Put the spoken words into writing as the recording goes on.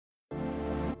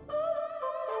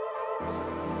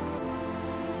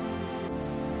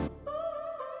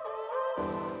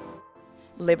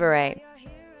Liberate,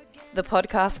 the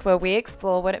podcast where we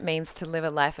explore what it means to live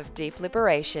a life of deep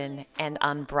liberation and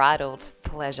unbridled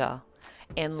pleasure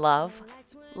in love,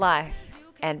 life,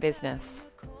 and business.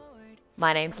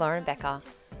 My name's Lauren Becker.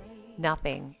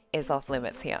 Nothing is off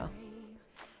limits here.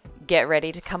 Get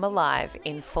ready to come alive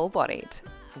in full-bodied,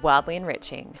 wildly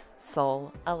enriching,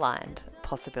 soul-aligned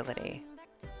possibility.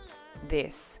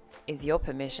 This is your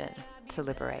permission to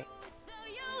liberate.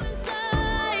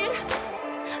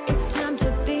 It's time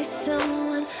to be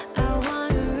someone I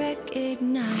want to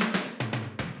recognize.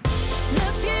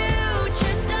 The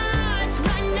future starts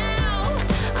right now.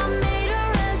 I made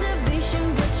a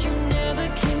reservation, but you never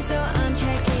came, so I'm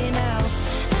checking out.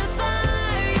 The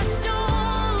fire you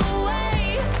stole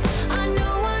away. I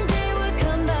know one day we'll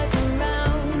come back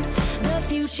around. The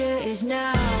future is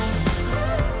now.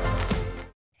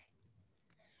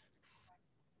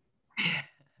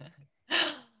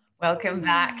 Welcome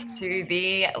back to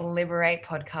the Liberate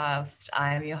podcast.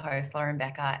 I am your host, Lauren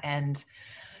Becker, and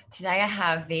today I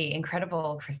have the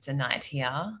incredible Kristen Knight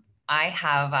here. I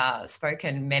have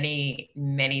spoken many,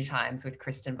 many times with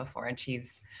Kristen before, and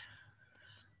she's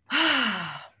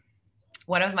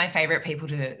one of my favorite people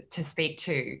to speak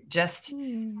to, just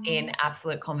in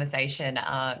absolute conversation.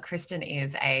 Kristen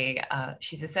is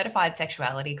she's a certified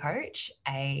sexuality coach,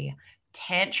 a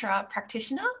tantra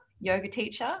practitioner, yoga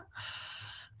teacher.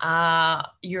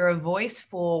 You're a voice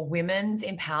for women's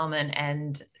empowerment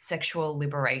and sexual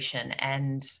liberation.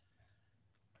 And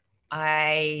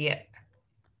I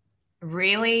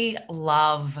really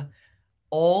love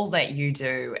all that you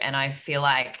do. And I feel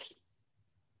like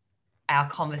our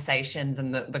conversations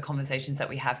and the conversations that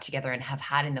we have together and have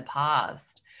had in the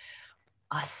past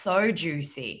are so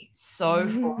juicy, so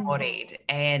full-bodied,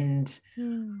 and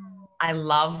I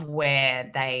love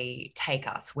where they take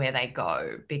us, where they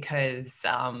go, because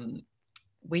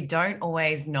we don't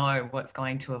always know what's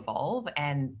going to evolve,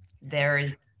 and there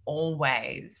is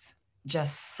always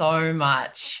just so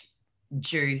much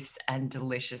juice and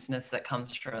deliciousness that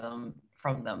comes from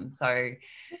them. So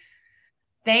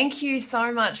thank you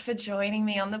so much for joining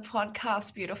me on the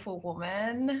podcast, beautiful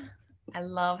woman. I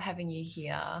love having you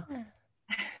here.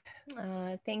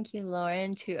 Thank you,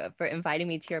 Lauren, for inviting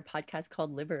me to your podcast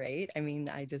called Liberate. I mean,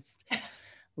 I just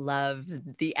love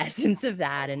the essence of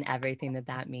that and everything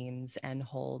that means and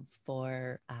holds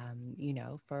for,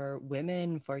 for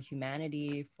women, for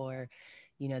humanity, for,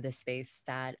 the space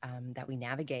that we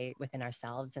navigate within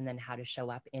ourselves, and then how to show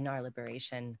up in our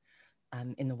liberation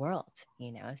in the world,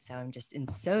 so I'm just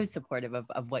so supportive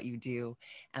of what you do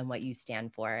and what you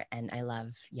stand for. And I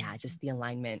love, just the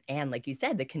alignment and, like you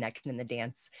said, the connection and the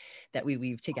dance that we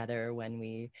weave together when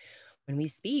we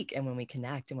speak and when we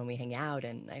connect and when we hang out.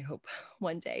 And I hope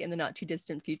one day in the not too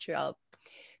distant future, I'll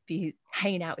be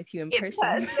hanging out with you in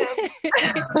person.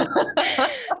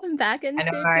 I'm back in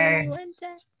Sydney one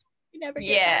day. You never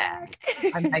get back.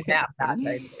 I'm hanging out that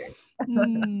day too.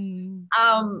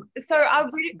 So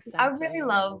I really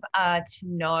love to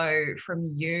know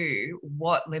from you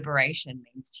what liberation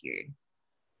means to you.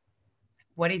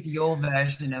 What is your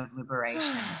version of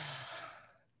liberation?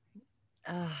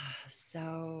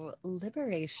 So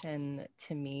liberation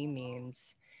to me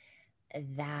means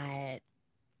that,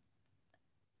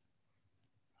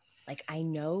 like, I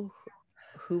know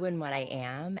who and what I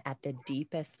am at the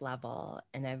deepest level,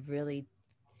 and I've really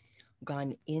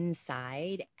gone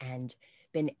inside and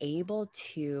been able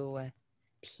to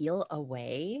peel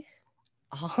away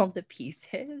all the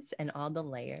pieces and all the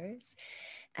layers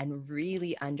and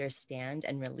really understand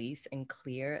and release and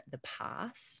clear the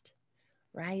past,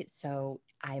 right? So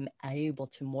I'm able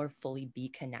to more fully be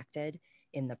connected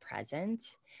in the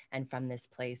present, and from this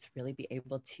place really be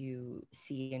able to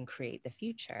see and create the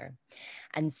future.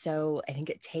 And so I think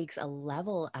it takes a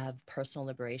level of personal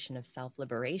liberation, of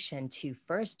self-liberation, to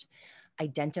first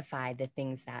identify the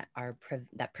things that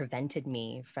that prevented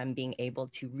me from being able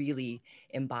to really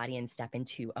embody and step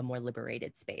into a more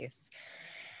liberated space.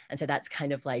 And so that's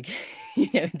kind of like,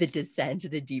 the descent,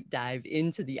 the deep dive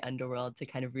into the underworld to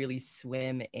kind of really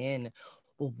swim in,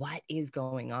 well, what is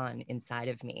going on inside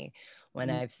of me when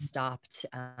I've stopped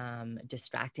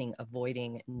distracting,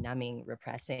 avoiding, numbing,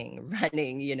 repressing,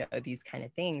 running, these kind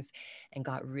of things, and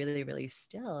got really, really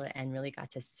still and really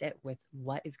got to sit with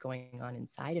what is going on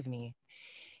inside of me.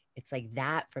 It's like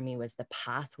that for me was the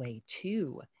pathway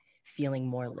to feeling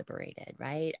more liberated,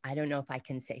 right? I don't know if I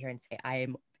can sit here and say I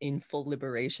am in full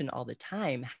liberation all the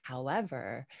time.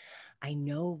 However, I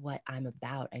know what I'm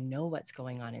about. I know what's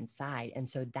going on inside. And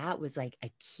so that was like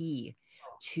a key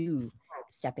to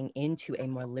stepping into a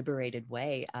more liberated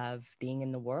way of being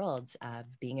in the world, of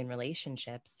being in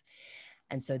relationships.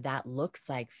 And so that looks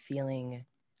like feeling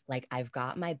like I've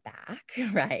got my back,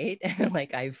 right?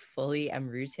 Like I fully am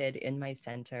rooted in my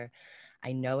center.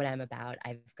 I know what I'm about.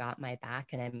 I've got my back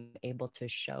and I'm able to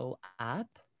show up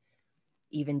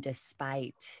even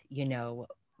despite,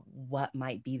 what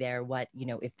might be there, what,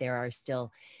 if there are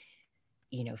still,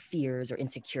 fears or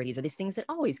insecurities or these things that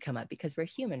always come up because we're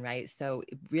human, right? So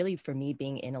really for me,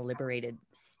 being in a liberated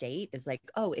state is like,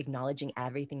 oh, acknowledging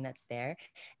everything that's there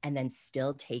and then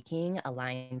still taking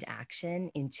aligned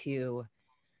action into,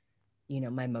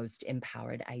 my most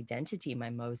empowered identity, my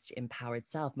most empowered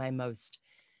self,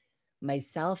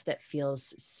 myself that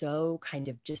feels so kind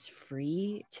of just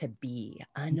free to be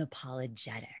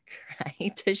unapologetic,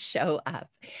 right? To show up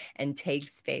and take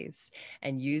space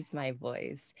and use my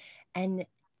voice and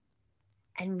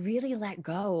really let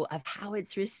go of how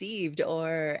it's received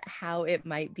or how it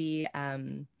might be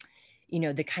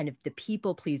the kind of the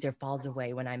people pleaser falls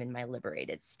away when I'm in my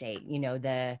liberated state,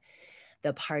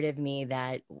 the part of me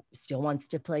that still wants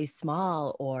to play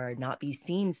small or not be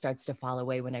seen starts to fall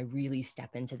away when I really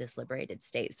step into this liberated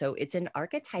state. So it's an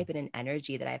archetype and an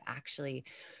energy that I've actually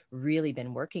really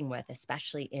been working with,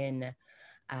 especially in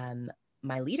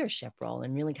my leadership role,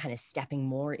 and really kind of stepping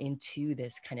more into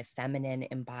this kind of feminine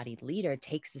embodied leader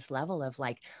takes this level of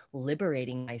like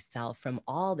liberating myself from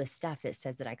all the stuff that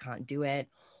says that I can't do it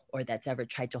or that's ever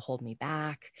tried to hold me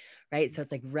back, right? So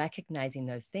it's like recognizing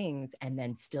those things and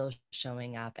then still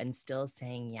showing up and still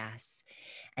saying yes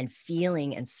and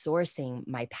feeling and sourcing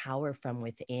my power from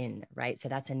within, right? So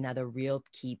that's another real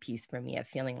key piece for me of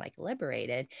feeling like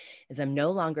liberated is I'm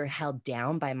no longer held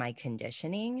down by my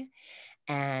conditioning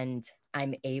and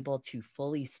I'm able to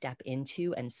fully step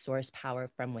into and source power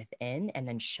from within and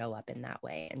then show up in that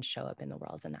way and show up in the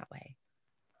world in that way.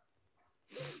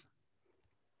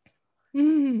 So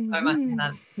much in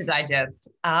that to digest.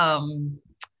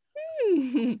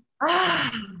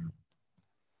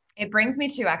 It brings me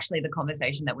to actually the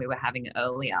conversation that we were having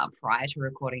earlier prior to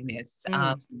recording this,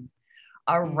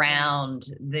 around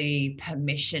the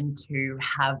permission to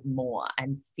have more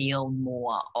and feel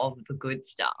more of the good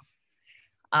stuff.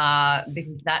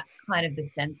 Because that's kind of the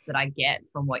sense that I get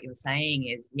from what you're saying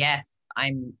is, yes,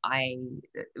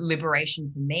 liberation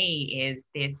for me is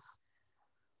this,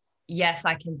 yes,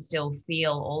 I can still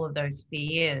feel all of those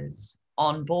fears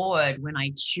on board when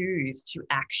I choose to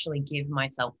actually give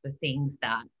myself the things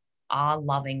that are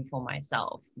loving for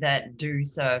myself, that do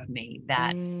serve me,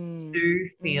 that do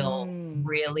feel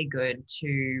really good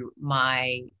to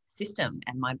my system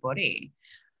and my body.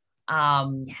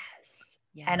 Yes.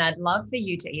 Yeah. And I'd love for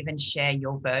you to even share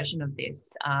your version of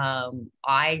this.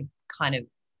 I kind of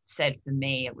said for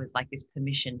me, it was like this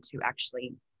permission to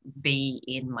actually be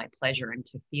in my pleasure and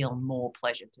to feel more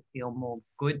pleasure, to feel more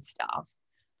good stuff.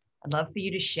 I'd love for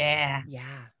you to share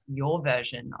your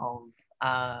version of,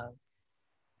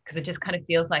 because it just kind of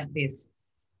feels like this,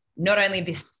 not only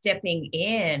this stepping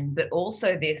in, but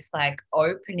also this like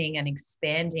opening and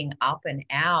expanding up and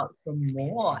out for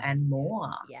more and more.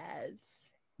 Yes.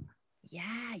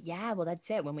 Yeah. Well,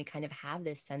 that's it. When we kind of have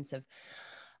this sense of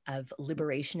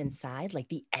liberation inside, like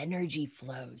the energy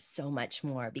flows so much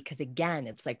more because again,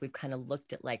 it's like we've kind of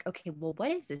looked at like, okay, well, what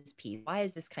is this piece? Why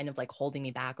is this kind of like holding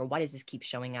me back? Or why does this keep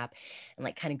showing up? And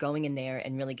like kind of going in there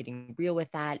and really getting real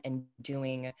with that and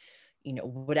doing,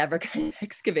 whatever kind of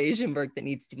excavation work that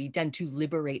needs to be done to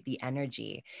liberate the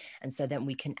energy. And so then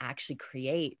we can actually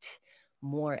create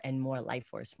more and more life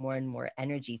force, more and more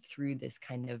energy through this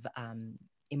kind of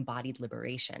embodied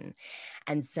liberation.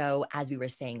 And so, as we were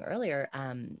saying earlier,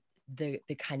 the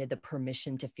kind of the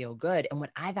permission to feel good. And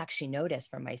what I've actually noticed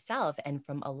for myself and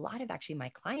from a lot of actually my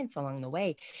clients along the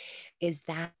way is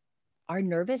that our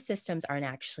nervous systems aren't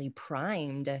actually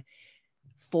primed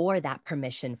for that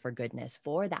permission for goodness,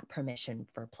 for that permission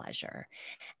for pleasure.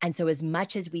 And so as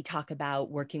much as we talk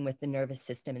about working with the nervous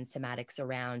system and somatics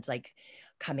around like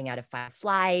coming out of fight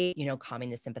flight,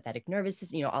 calming the sympathetic nervous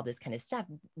system, all this kind of stuff,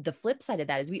 the flip side of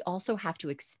that is we also have to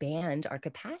expand our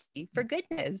capacity for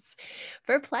goodness,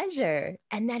 for pleasure,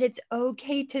 and that it's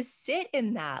okay to sit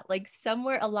in that. Like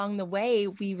somewhere along the way,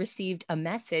 we received a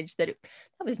message that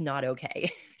that was not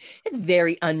okay. It's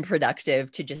very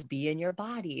unproductive to just be in your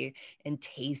body and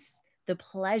taste the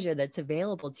pleasure that's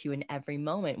available to you in every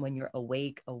moment when you're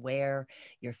awake, aware,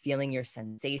 you're feeling your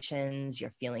sensations,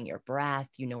 you're feeling your breath,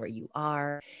 you know where you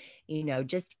are,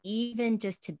 just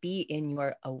to be in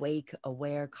your awake,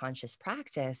 aware, conscious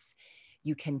practice,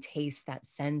 you can taste that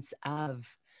sense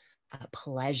of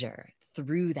pleasure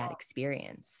through that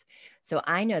experience. So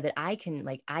I know that I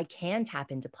can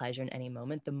tap into pleasure in any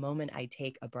moment. The moment I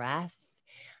take a breath,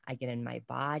 I get in my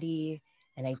body,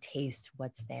 and I taste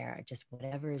what's there, just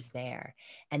whatever is there.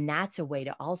 And that's a way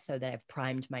to also that I've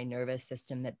primed my nervous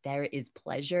system that there is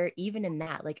pleasure even in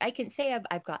that. Like I can say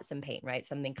I've got some pain, right?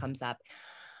 Something comes up.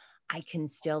 I can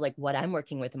still, like, what I'm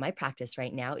working with in my practice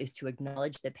right now is to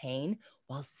acknowledge the pain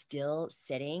while still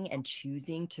sitting and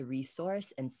choosing to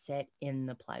resource and sit in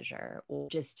the pleasure, or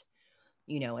just,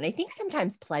 and I think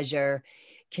sometimes pleasure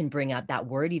can bring up, that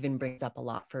word even brings up a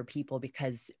lot for people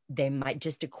because they might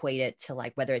just equate it to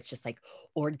like, whether it's just like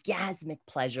orgasmic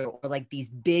pleasure or like these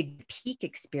big peak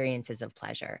experiences of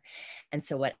pleasure. And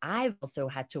so what I've also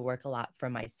had to work a lot for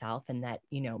myself, and that,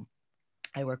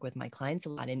 I work with my clients a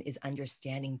lot in, is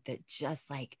understanding that just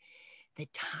like the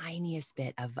tiniest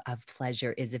bit of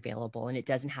pleasure is available. And it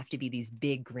doesn't have to be these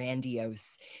big,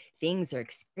 grandiose things or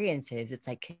experiences. It's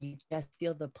like, can you just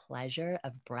feel the pleasure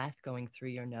of breath going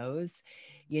through your nose,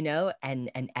 and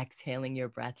exhaling your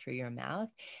breath through your mouth?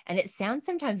 And it sounds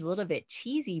sometimes a little bit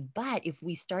cheesy, but if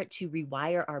we start to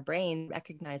rewire our brain,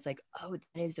 recognize like, oh,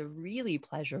 that is a really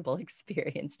pleasurable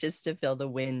experience just to feel the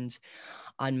wind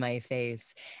on my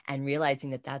face, and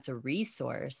realizing that that's a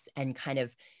resource, and kind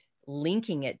of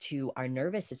linking it to our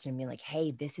nervous system, being like,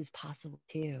 hey, this is possible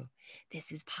too.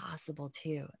 This is possible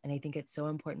too. And I think it's so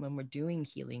important when we're doing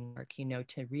healing work,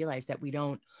 to realize that we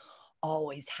don't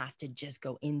always have to just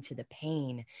go into the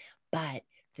pain, but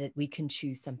that we can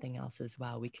choose something else as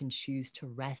well. We can choose to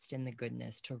rest in the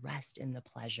goodness, to rest in the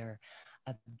pleasure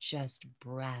of just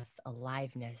breath,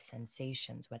 aliveness,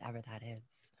 sensations, whatever that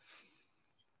is.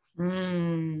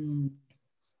 Mm.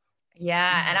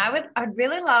 Yeah, and I'd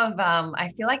really love, I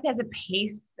feel like there's a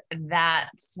piece that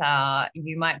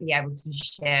you might be able to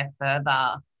share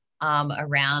further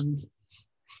around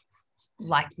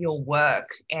like your work.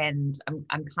 And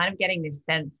I'm kind of getting this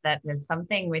sense that there's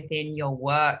something within your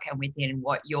work and within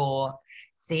what you're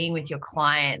seeing with your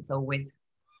clients, or with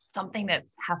something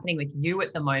that's happening with you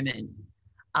at the moment,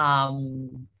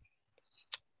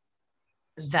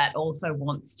 that also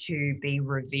wants to be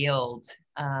revealed.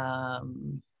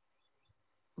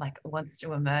 Like wants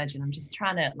to emerge, and I'm just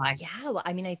trying to well,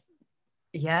 I mean, I'd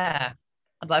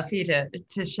love for you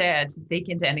to share, to speak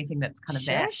into anything that's kind of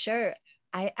there. Sure.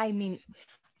 I mean,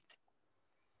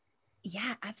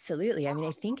 yeah, absolutely. I mean,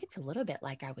 I think it's a little bit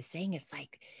like I was saying, it's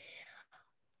like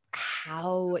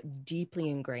how deeply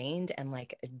ingrained and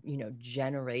like,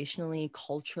 generationally,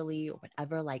 culturally, or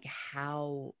whatever, like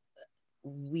how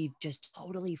we've just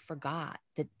totally forgot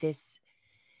that this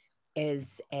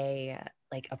is a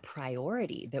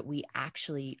priority, that we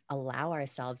actually allow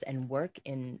ourselves and work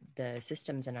in the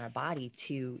systems in our body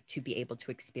to be able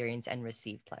to experience and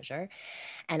receive pleasure.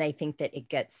 And I think that it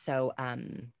gets so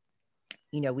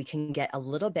we can get a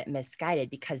little bit misguided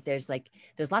because there's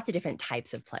lots of different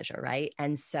types of pleasure, right?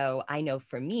 And so I know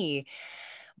for me,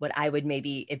 what I would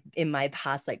maybe in my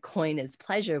past like coin as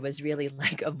pleasure was really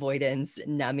like avoidance,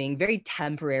 numbing, very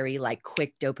temporary, like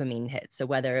quick dopamine hits. So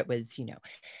whether it was,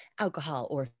 alcohol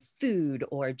or food,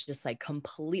 or just like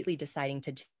completely deciding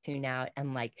to tune out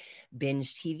and like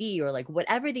binge TV, or like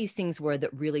whatever these things were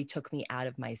that really took me out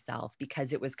of myself,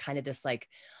 because it was kind of this like,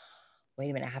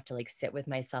 wait a minute, I have to like sit with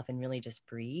myself and really just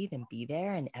breathe and be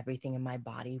there. And everything in my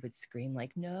body would scream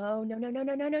like, no, no, no, no,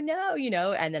 no, no, no,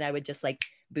 no, and then I would just like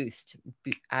boost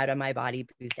out of my body,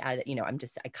 boost out of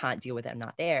it. I can't deal with it. I'm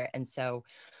not there. And so,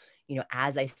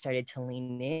 as I started to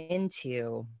lean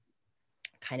into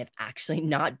kind of actually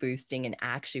not boosting and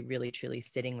actually really truly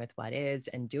sitting with what is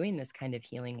and doing this kind of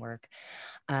healing work,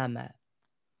 I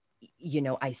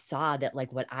saw that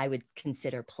like what I would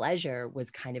consider pleasure was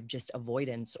kind of just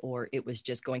avoidance, or it was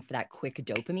just going for that quick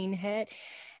dopamine hit.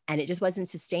 And it just wasn't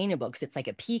sustainable, because it's like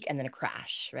a peak and then a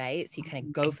crash, right? So you kind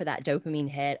of go for that dopamine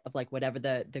hit of like whatever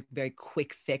the very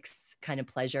quick fix kind of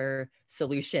pleasure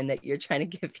solution that you're trying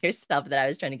to give yourself, that I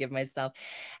was trying to give myself,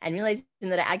 and realizing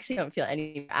that I actually don't feel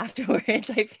any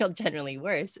afterwards. I feel generally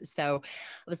worse. So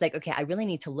I was like, okay, I really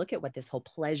need to look at what this whole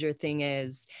pleasure thing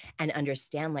is and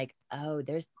understand like, oh,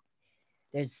 there's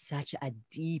such a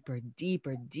deeper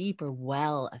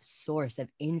well, a source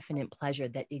of infinite pleasure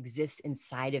that exists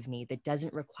inside of me, that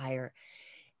doesn't require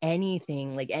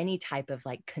anything like any type of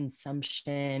like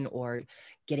consumption or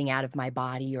getting out of my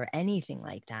body or anything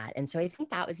like that. And so I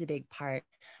think that was a big part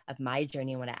of my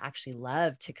journey, and what I actually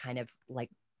love to kind of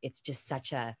like, it's just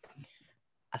such a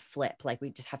flip. Like we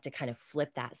just have to kind of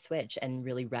flip that switch and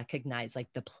really recognize like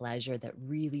the pleasure that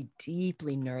really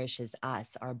deeply nourishes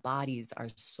us, our bodies, our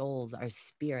souls, our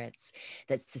spirits,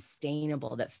 that's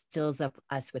sustainable, that fills up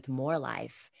us with more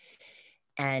life.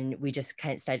 And we just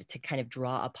kind of started to kind of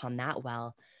draw upon that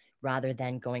well, rather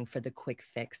than going for the quick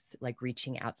fix, like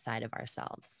reaching outside of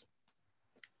ourselves.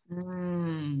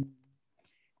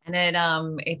 And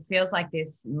it feels like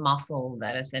this muscle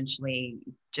that essentially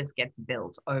just gets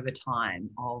built over time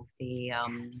of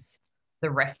Yes. the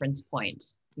reference point.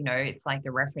 You know, it's like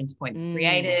the reference point's Mm.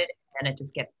 created and it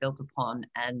just gets built upon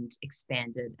and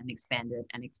expanded and expanded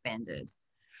and expanded.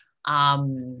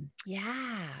 Um,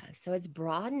 Yeah. So it's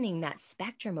broadening that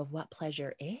spectrum of what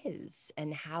pleasure is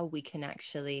and how we can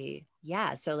actually,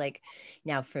 yeah. So like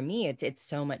now for me, it's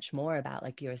so much more about,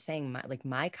 like you were saying,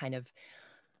 my kind of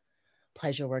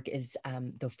pleasure work is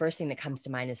the first thing that comes to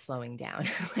mind is slowing down,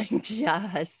 like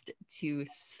just to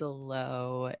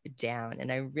slow down.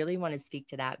 And I really want to speak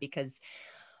to that because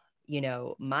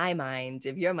my mind,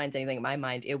 if your mind's anything, my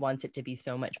mind, it wants it to be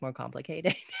so much more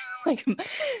complicated. Like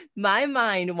my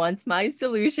mind wants my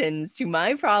solutions to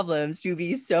my problems to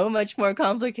be so much more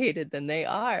complicated than they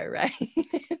are, right?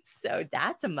 So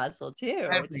that's a muscle too.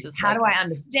 It's just how like, do I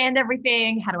understand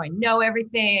everything? How do I know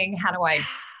everything? How do I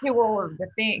do all of the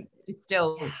things? It's yeah,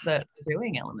 still the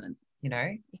doing element, you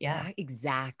know? Yeah.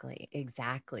 exactly.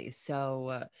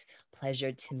 So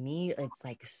pleasure to me, it's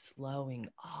like slowing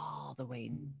all the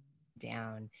way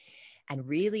down and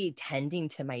really tending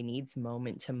to my needs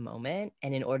moment to moment.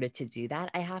 And in order to do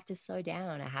that, I have to slow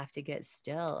down. I have to get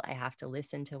still. I have to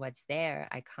listen to what's there.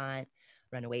 I can't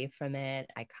run away from it.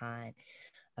 I can't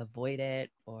avoid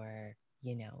it or,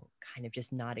 kind of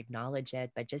just not acknowledge it,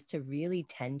 but just to really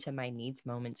tend to my needs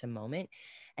moment to moment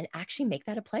and actually make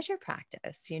that a pleasure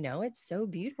practice. It's so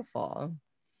beautiful.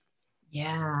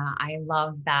 Yeah, I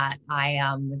love that. I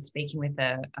was speaking with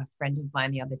a friend of mine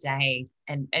the other day,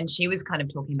 and she was kind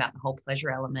of talking about the whole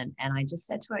pleasure element. And I just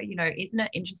said to her, you know, isn't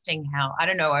it interesting how I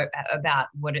don't know about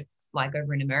what it's like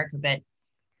over in America, but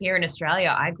here in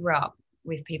Australia, I grew up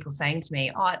with people saying to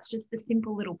me, "Oh, it's just the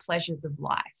simple little pleasures of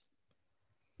life."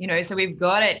 You know, so we've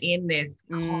got it in this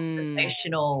Mm,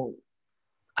 conversational,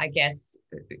 I guess,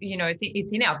 you know,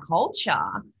 it's in our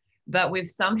culture, but we've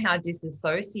somehow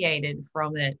disassociated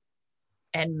from it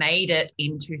and made it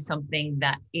into something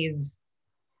that is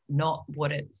not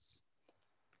what it's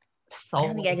I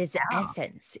don't think at solely its about.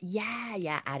 essence. Yeah,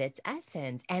 yeah, at its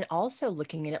essence. And also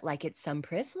looking at it like it's some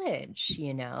privilege,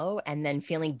 and then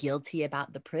feeling guilty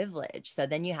about the privilege. So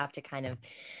then you have to kind of,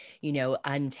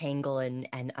 untangle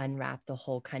and unwrap the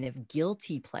whole kind of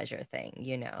guilty pleasure thing,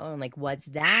 and like, what's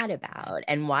that about?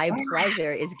 And why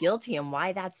pleasure is guilty and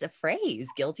why that's a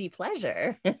phrase, guilty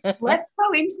pleasure. Let's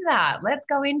go into that. Let's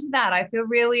go into that. I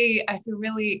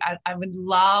would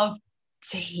love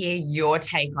to hear your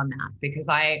take on that because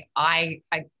I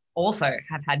also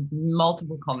have had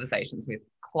multiple conversations with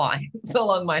clients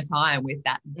along my time with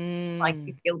that, like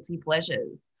the Mm, guilty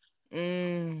pleasures.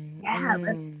 mm, Yeah,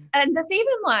 mm. and there's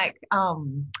even like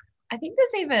I think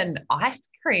there's even ice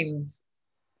creams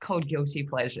called guilty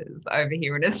pleasures over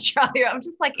here in Australia. I'm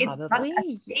just like, it's such a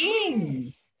Probably, thing.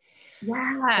 yes. So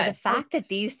Yeah. the fact that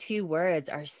these two words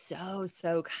are so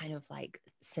kind of like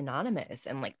synonymous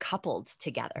and like coupled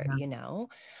together,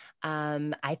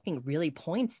 I think really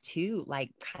points to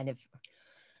like kind of,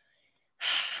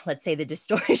 let's say, the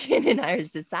distortion in our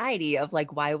society of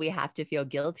like why we have to feel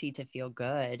guilty to feel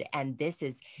good. And this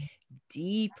is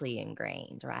deeply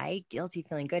ingrained, right? Guilty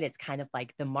feeling good. It's kind of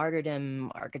like the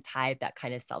martyrdom archetype, that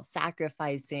kind of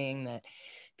self-sacrificing, that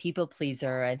people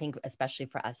pleaser. I think especially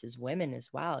for us as women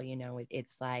as well,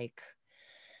 it's like,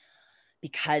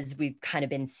 because we've kind of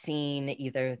been seen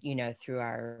either, through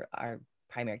our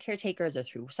primary caretakers or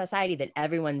through society, that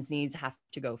everyone's needs have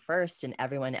to go first and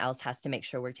everyone else has to make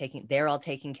sure they're all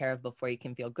taken care of before you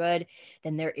can feel good.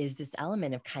 Then there is this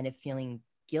element of kind of feeling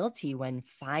guilty when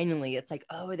finally it's like,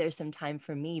 oh, there's some time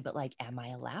for me, but like, am I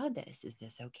allowed this? Is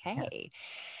this okay?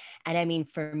 And I mean,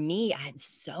 for me, I had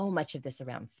so much of this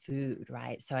around food,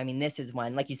 right? So I mean, this is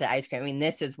one, like you said, ice cream. I mean,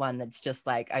 this is one that's just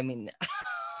like, I mean,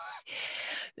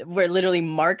 we're literally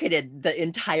marketed the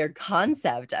entire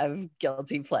concept of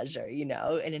guilty pleasure, in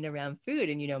and around food.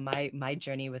 And my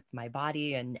journey with my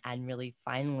body and really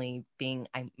finally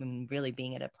I'm really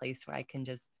being at a place where I can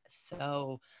just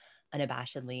so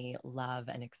unabashedly love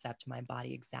and accept my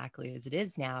body exactly as it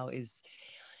is now is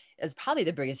probably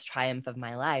the biggest triumph of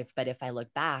my life. But if I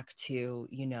look back to,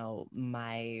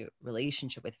 my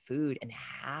relationship with food and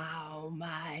how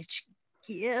much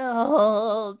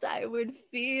guilt I would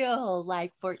feel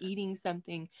like for eating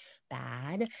something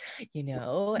bad,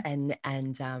 and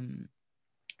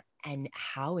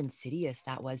how insidious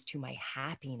that was to my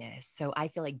happiness. So I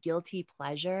feel like guilty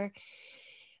pleasure,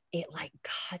 it like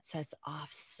cuts us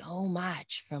off so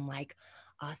much from like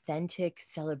authentic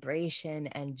celebration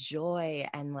and joy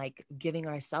and like giving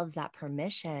ourselves that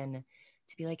permission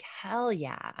to be like, hell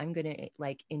yeah, I'm gonna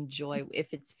like enjoy,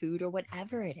 if it's food or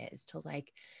whatever it is, to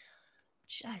like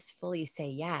just fully say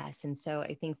yes. And so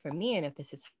I think for me, and if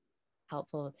this is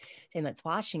helpful to anyone that's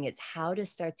watching, it's how to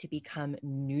start to become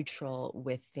neutral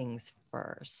with things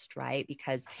first, right?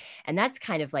 Because, and that's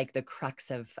kind of like the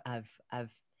crux of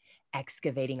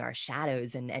excavating our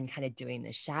shadows and kind of doing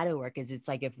the shadow work. Is it's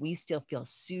like if we still feel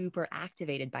super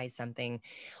activated by something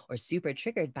or super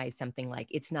triggered by something, like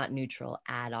it's not neutral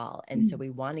at all. And so we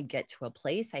want to get to a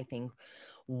place, I think,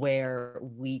 where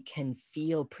we can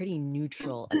feel pretty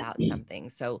neutral about something.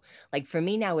 So like for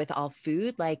me now with all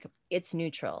food, like it's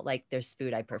neutral. Like there's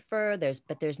food I prefer,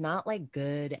 but there's not like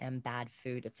good and bad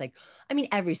food. It's like, I mean,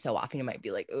 every so often you might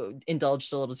be like, oh,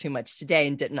 indulged a little too much today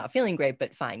and not feeling great,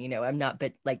 but fine, you know, I'm not,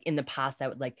 but like in the past that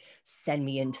would like send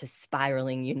me into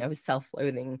spiraling, you know,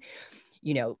 self-loathing,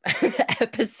 you know,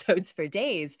 episodes for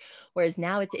days. Whereas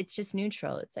now it's just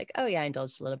neutral. It's like, oh yeah, I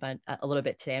indulged a little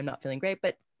bit today. I'm not feeling great,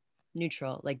 but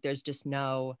neutral. Like there's just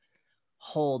no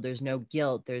hold, there's no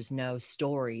guilt, there's no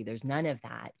story, there's none of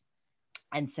that.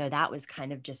 And so that was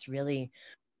kind of just really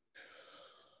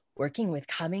working with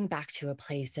coming back to a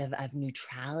place of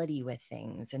neutrality with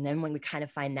things. And then when we kind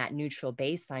of find that neutral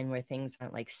baseline where things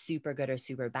aren't like super good or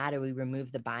super bad, or we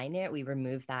remove the binary, we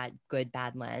remove that good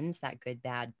bad lens, that good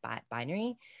bad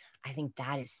binary, I think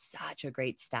that is such a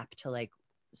great step to like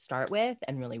start with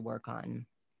and really work on.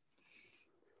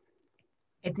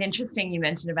 It's interesting you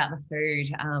mentioned about the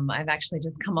food. I've actually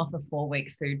just come off a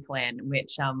 4-week food plan,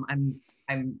 which I'm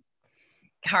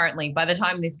currently, by the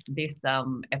time this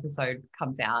episode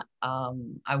comes out,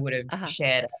 I would have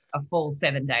shared a full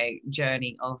 7-day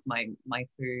journey of my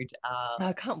food.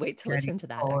 I can't wait to listen to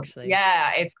that, actually.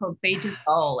 Yeah, it's called Feed Your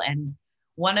Soul. And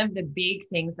one of the big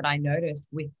things that I noticed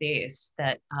with this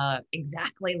that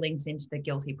exactly links into the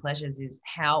guilty pleasures is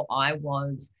how I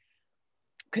was,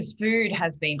 because food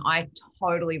has been, I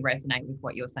totally resonate with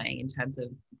what you're saying in terms of,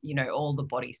 you know, all the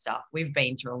body stuff. We've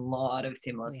been through a lot of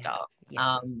similar stuff.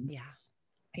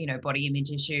 You know, body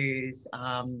image issues,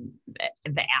 the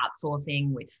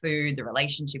outsourcing with food, the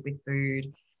relationship with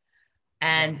food.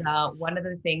 And one of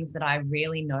the things that I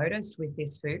really noticed with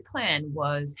this food plan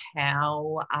was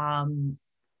how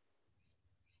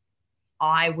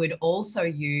I would also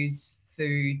use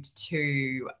food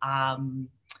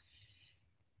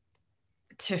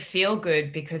to feel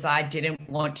good, because I didn't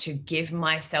want to give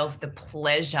myself the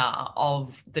pleasure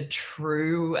of the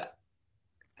true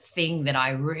thing that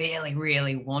I really,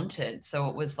 really wanted. So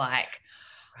it was like,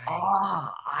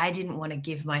 I didn't want to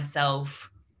give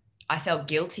myself, I felt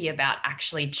guilty about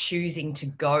actually choosing to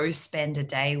go spend a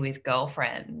day with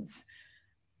girlfriends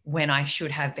when I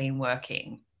should have been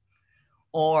working.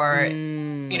 Or,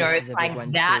 you know, it's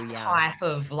like that type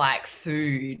of like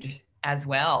food as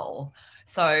well.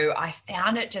 So I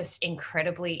found it just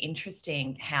incredibly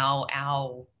interesting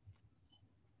how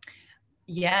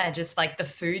just like the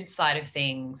food side of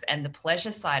things and the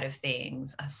pleasure side of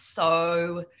things are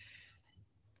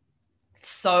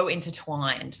so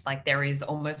intertwined. Like there is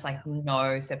almost like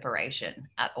no separation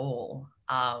at all.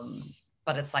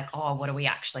 But it's like, oh, what are we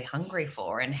actually hungry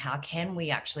for? And how can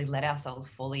we actually let ourselves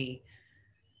fully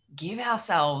give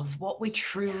ourselves what we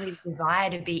truly desire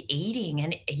to be eating?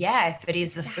 And if it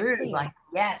is the food, like,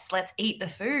 yes, let's eat the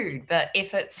food. But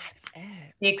if it's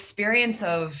the experience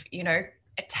of, you know,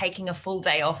 taking a full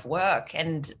day off work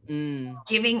and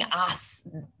giving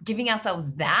ourselves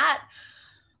that,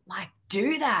 like,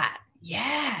 do that.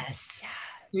 Yes.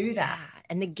 Do that.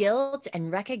 And the guilt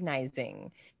and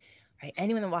recognizing, right?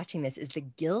 Anyone watching this, is the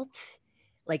guilt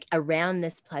like around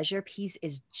this pleasure piece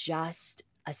is just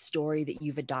a story that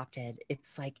you've adopted.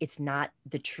 It's like, it's not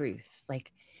the truth.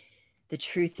 Like the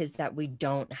truth is that we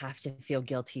don't have to feel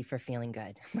guilty for feeling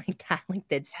good. Like that, like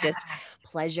that's just,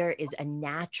 pleasure is a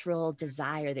natural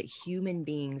desire that human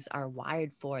beings are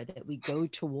wired for, that we go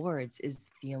towards, is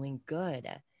feeling good.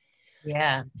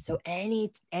 Yeah. So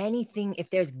anything,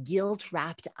 if there's guilt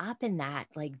wrapped up in that,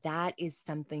 like that is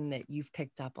something that you've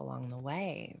picked up along the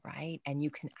way, right? And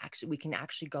we can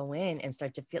actually go in and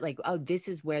start to feel like, oh, this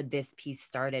is where this piece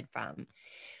started from.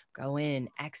 Go in,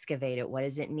 excavate it. What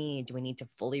does it need? Do we need to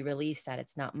fully release that?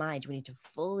 It's not mine. Do we need to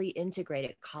fully integrate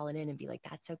it, call it in and be like,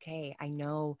 that's okay. I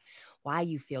know why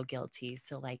you feel guilty.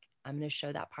 So like, I'm going to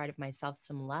show that part of myself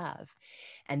some love.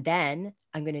 And then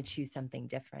I'm going to choose something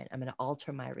different. I'm going to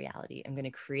alter my reality. I'm going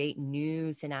to create new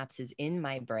synapses in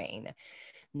my brain,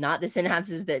 not the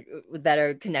synapses that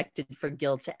are connected for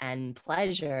guilt and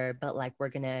pleasure, but like we're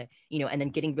going to, you know, and then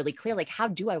getting really clear, like, how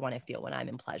do I want to feel when I'm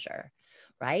in pleasure?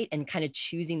 right? And kind of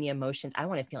choosing the emotions. I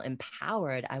want to feel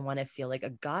empowered. I want to feel like a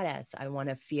goddess. I want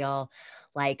to feel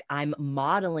like I'm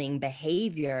modeling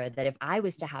behavior that if I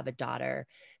was to have a daughter,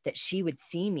 that she would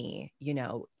see me, you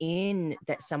know, in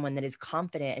that someone that is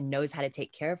confident and knows how to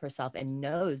take care of herself and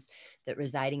knows that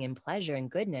residing in pleasure and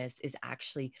goodness is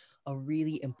actually a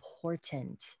really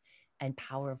important and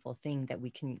powerful thing that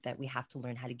we have to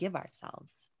learn how to give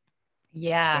ourselves.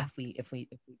 Yeah, If we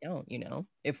don't, you know,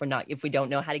 if we don't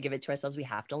know how to give it to ourselves, we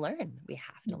have to learn.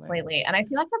 completely. And I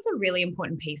feel like that's a really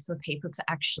important piece for people to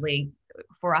actually,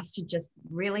 for us to just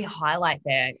really highlight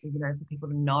there, you know, for people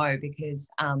to know, because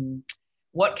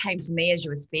what came to me as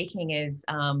you were speaking is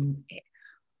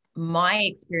my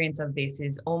experience of this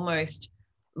is almost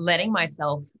letting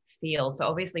myself feel. So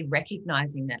obviously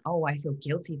recognizing that, oh, I feel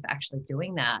guilty for actually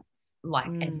doing that. Like,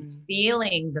 and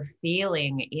feeling the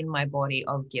feeling in my body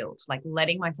of guilt, like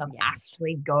letting myself Yes.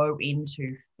 actually go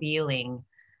into feeling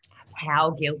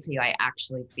how guilty I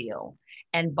actually feel.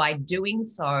 And by doing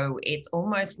so, it's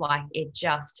almost like it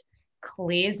just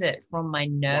clears it from my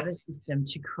nervous system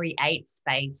to create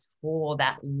space for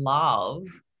that love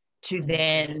to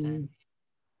then 100%.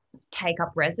 take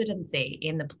up residency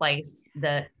in the place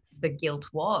that the guilt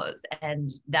was. And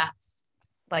that's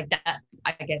like that,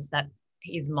 I guess that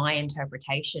is my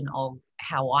interpretation of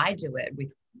how I do it,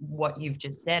 with what you've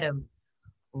just said of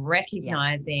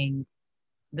recognizing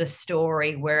the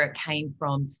story, where it came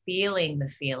from, feeling the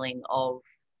feeling of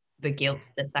the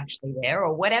guilt that's actually there,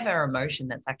 or whatever emotion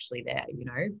that's actually there, you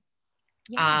know.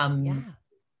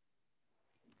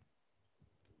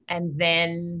 And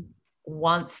then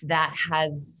once that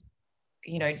has,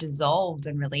 you know, dissolved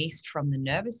and released from the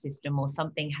nervous system, or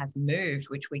something has moved,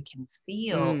 which we can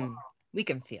feel,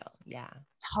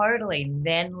 totally,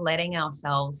 then letting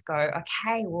ourselves go,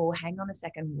 okay, well, hang on a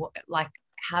second, what, like,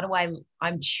 how do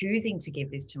I'm choosing to give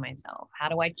this to myself, how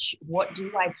do what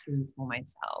do I choose for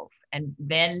myself, and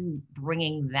then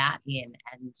bringing that in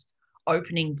and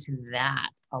opening to that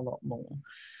a lot more.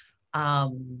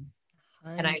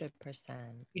 100%.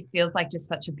 It feels like just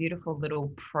such a beautiful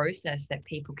little process that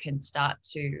people can start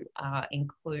to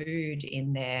include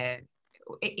in their,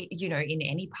 you know, in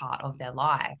any part of their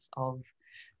life. Of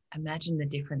imagine the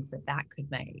difference that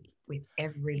could make with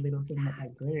every little thing that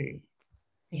they do.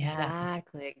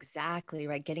 Exactly.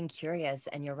 Right. Getting curious.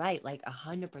 And you're right. Like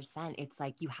 100%. It's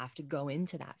like you have to go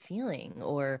into that feeling,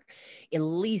 or at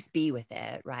least be with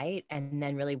it. Right. And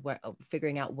then really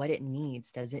figuring out what it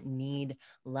needs. Does it need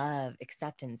love,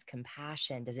 acceptance,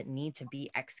 compassion? Does it need to be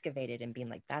excavated and being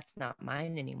like, that's not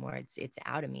mine anymore. It's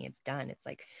out of me. It's done. It's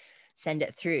like, send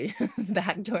it through the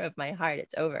back door of my heart.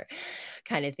 It's over,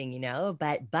 kind of thing, you know.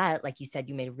 But like you said,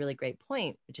 you made a really great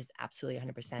point, which is absolutely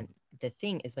 100%. The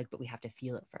thing is like, but we have to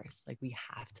feel it first. Like we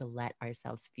have to let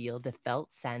ourselves feel the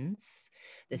felt sense,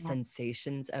 the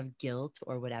sensations of guilt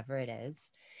or whatever it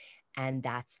is. And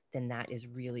that is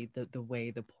really the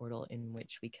way, the portal in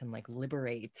which we can like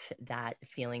liberate that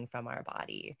feeling from our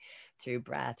body through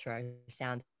breath, through our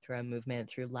sound, through our movement,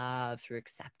 through love, through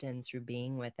acceptance, through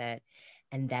being with it.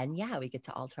 And then, we get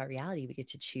to alter our reality. We get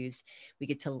to choose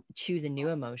a new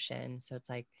emotion. So it's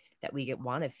like that we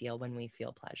want to feel when we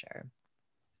feel pleasure.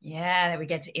 Yeah, that we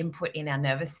get to input in our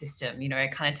nervous system. You know,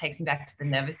 it kind of takes me back to the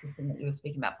nervous system that you were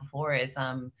speaking about before, is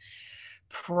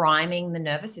priming the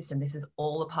nervous system. This is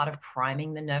all a part of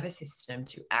priming the nervous system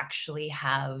to actually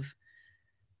have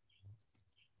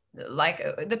like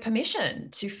the permission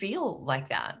to feel like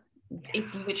that.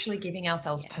 It's literally giving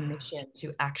ourselves permission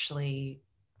to actually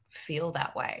feel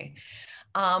that way.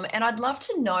 And I'd love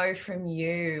to know from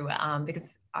you,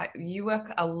 because you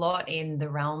work a lot in the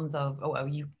realms of,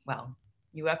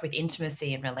 you work with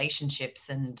intimacy and relationships,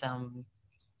 and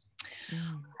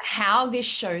how this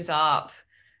shows up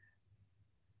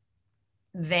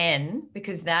then,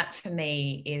 because that for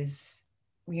me is,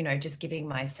 you know, just giving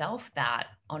myself that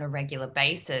on a regular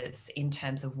basis in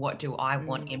terms of what do I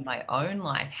want in my own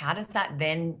life. How does that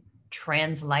then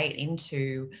translate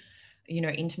into, you know,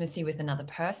 intimacy with another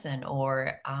person,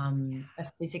 or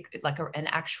a physical, like an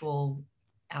actual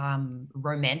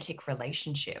romantic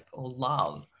relationship or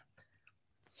love?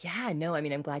 Yeah, no, I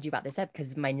mean, I'm glad you brought this up,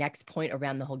 because my next point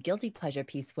around the whole guilty pleasure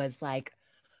piece was like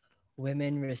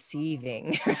women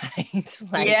receiving, right?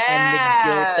 Like, and the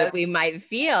guilt that we might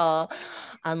feel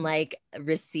on like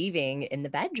receiving in the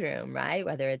bedroom, right?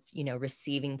 Whether it's, you know,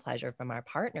 receiving pleasure from our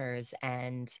partners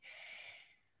and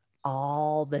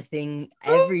all the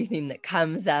everything that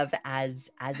comes up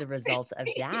as a result of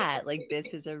that. Like,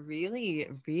 this is a really,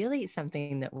 really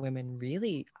something that women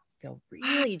really feel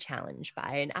really challenged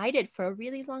by. And I did for a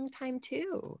really long time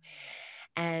too.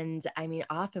 And I mean,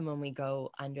 often when we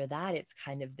go under that, it's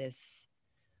kind of this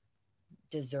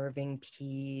deserving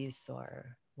piece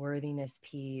or worthiness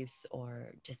piece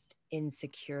or just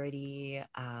insecurity,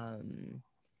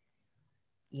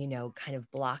 you know, kind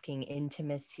of blocking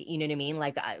intimacy, you know what I mean?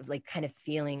 Like kind of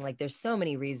feeling like there's so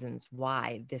many reasons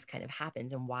why this kind of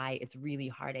happens and why it's really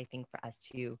hard, I think, for us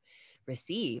to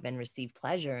receive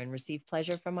pleasure and receive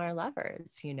pleasure from our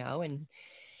lovers, you know, and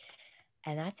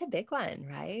that's a big one,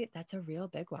 right? That's a real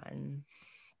big one.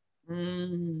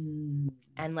 Mm.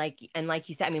 And like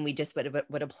you said, I mean, we just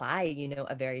would apply, you know,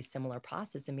 a very similar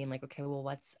process and being like, okay, well,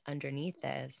 what's underneath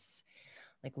this?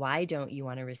 Like, why don't you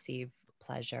want to receive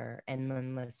pleasure? And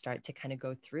then let's start to kind of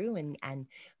go through and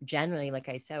generally, like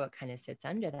I said, what kind of sits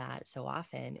under that so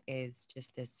often is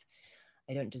just this,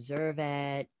 I don't deserve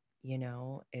it. You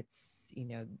know, it's, you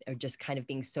know, or just kind of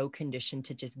being so conditioned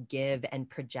to just give and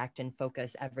project and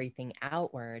focus everything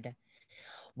outward.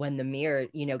 When the mirror,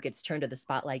 you know, gets turned or the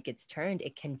spotlight gets turned,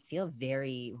 it can feel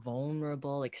very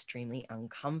vulnerable, extremely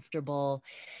uncomfortable.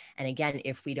 And again,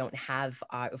 if we don't have,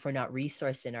 if we're not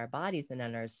resourced in our bodies and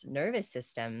in our nervous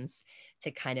systems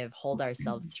to kind of hold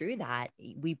ourselves through that,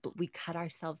 we cut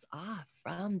ourselves off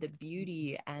from the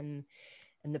beauty and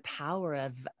the power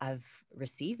of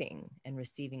receiving and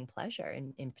receiving pleasure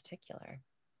in particular.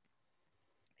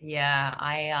 Yeah,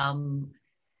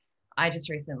 I just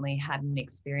recently had an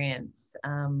experience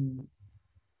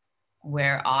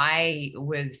where I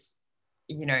was,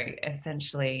 you know,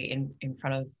 essentially in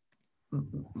front of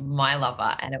my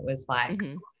lover, and it was like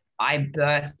Mm-hmm. I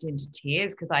burst into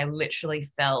tears because I literally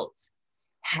felt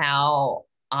how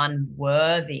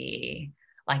unworthy,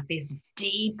 like this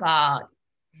deeper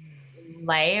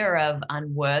layer of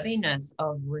unworthiness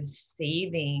of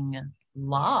receiving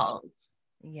love.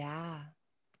 Yeah.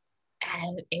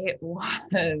 And it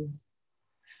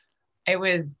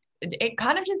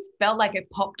kind of just felt like it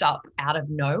popped up out of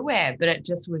nowhere, but it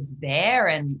just was there,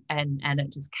 and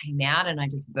it just came out, and I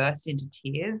just burst into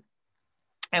tears.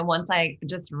 And once I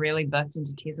just really burst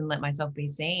into tears and let myself be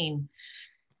seen,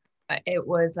 it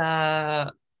was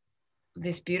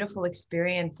this beautiful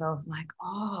experience of like,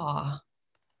 oh,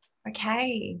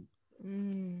 okay,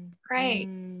 great.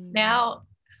 Mm. Now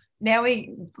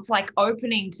it's like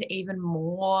opening to even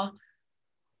more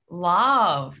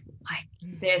love. Like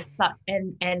there's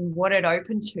and what it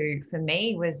opened to for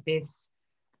me was this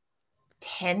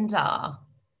tender,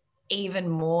 even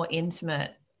more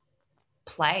intimate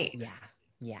place.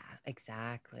 Yeah,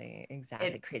 exactly. It's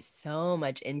It creates so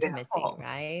much intimacy, beautiful.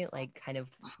 right? Like kind of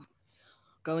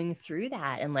going through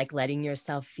that and like letting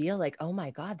yourself feel like, oh my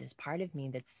God, this part of me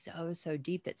that's so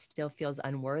deep that still feels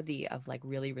unworthy of like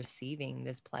really receiving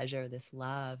this pleasure, this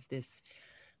love, the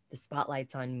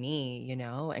spotlight's on me, you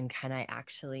know, and can I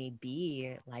actually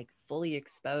be like fully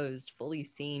exposed, fully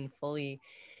seen, fully,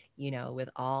 you know, with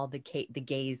all the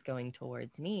gaze going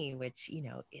towards me, which, you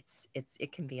know,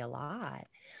 it can be a lot.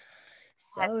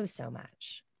 So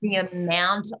much. The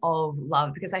amount of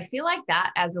love, because I feel like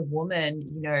that as a woman,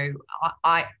 you know,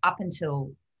 I up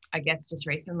until I guess just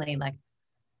recently, like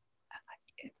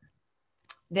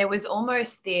there was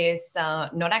almost this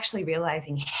not actually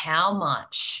realizing how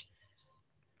much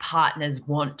partners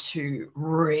want to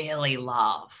really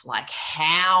love, like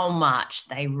how much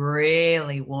they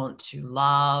really want to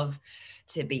love,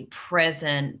 to be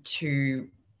present, to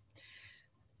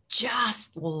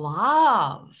just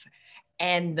love.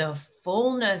 And the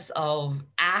fullness of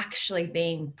actually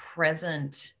being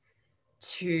present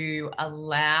to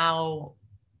allow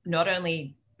not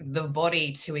only the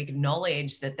body to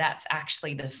acknowledge that that's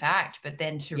actually the fact, but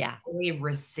then to really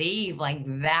receive like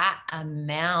that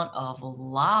amount of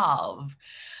love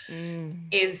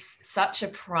is such a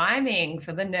priming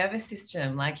for the nervous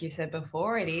system. Like you said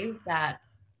before, it is that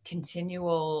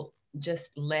continual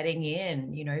just letting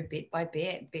in, you know, bit by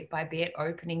bit,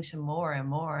 opening to more and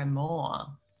more and more.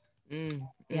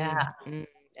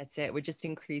 That's it. We're just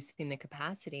increasing the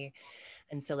capacity.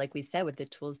 And so, like we said, with the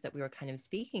tools that we were kind of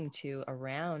speaking to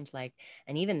around, like,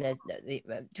 and even the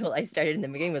tool I started in the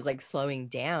beginning was like slowing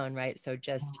down, right? So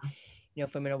just, you know,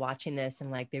 if women are watching this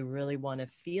and like they really want to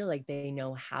feel like they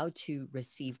know how to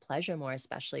receive pleasure more,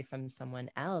 especially from someone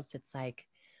else, it's like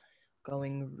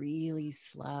going really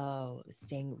slow,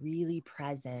 staying really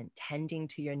present, tending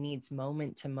to your needs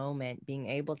moment to moment, being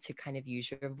able to kind of use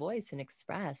your voice and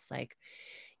express, like,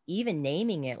 even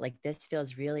naming it, like, this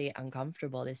feels really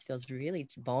uncomfortable. This feels really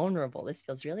vulnerable. This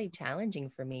feels really challenging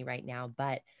for me right now,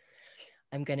 but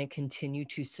I'm going to continue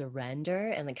to surrender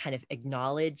and like kind of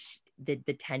acknowledge the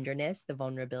tenderness, the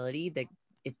vulnerability,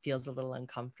 it feels a little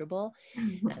uncomfortable.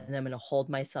 And then I'm going to hold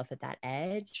myself at that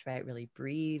edge, right? Really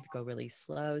breathe, go really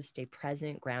slow, stay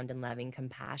present, ground in loving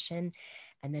compassion,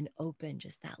 and then open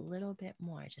just that little bit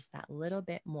more, just that little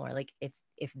bit more. Like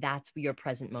if that's your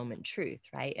present moment truth,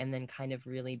 right? And then kind of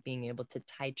really being able to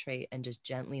titrate and just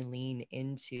gently lean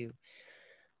into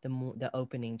the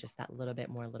opening, just that little bit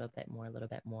more, little bit more, little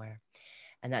bit more.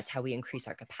 And that's how we increase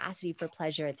our capacity for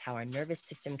pleasure. It's how our nervous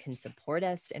system can support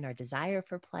us in our desire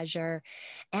for pleasure.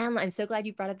 And I'm so glad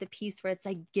you brought up the piece where it's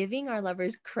like giving our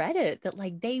lovers credit that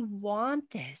like they want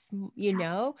this, you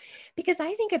know, because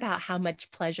I think about how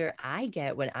much pleasure I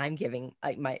get when I'm giving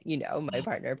like my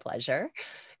partner pleasure.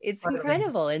 It's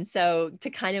incredible. And so to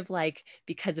kind of like,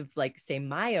 because of like, say,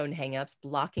 my own hangups,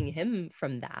 blocking him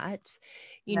from that,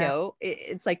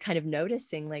 it's like kind of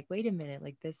noticing like, wait a minute,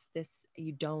 like this,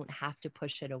 you don't have to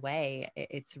push it away.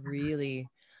 It's really,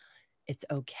 it's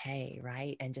okay.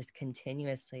 Right. And just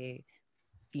continuously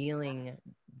feeling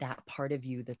that part of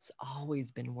you that's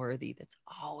always been worthy, that's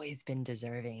always been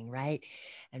deserving, right?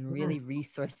 And really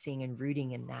resourcing and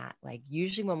rooting in that. Like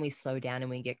usually when we slow down and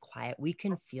we get quiet, we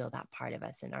can feel that part of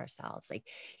us in ourselves. Like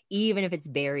even if it's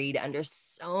buried under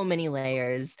so many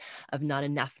layers of not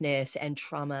enoughness and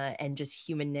trauma and just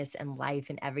humanness and life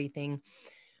and everything,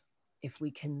 if we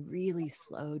can really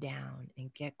slow down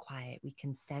and get quiet, we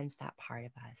can sense that part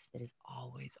of us that has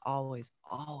always, always,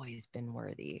 always been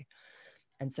worthy.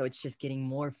 And so it's just getting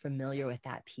more familiar with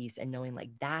that piece and knowing like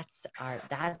that's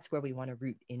where we want to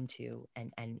root into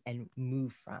and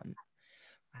move from,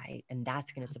 right? And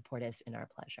that's going to support us in our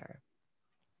pleasure.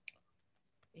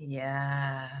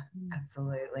 Yeah,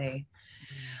 absolutely.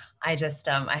 I just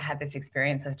I had this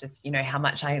experience of just, how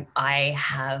much I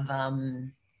have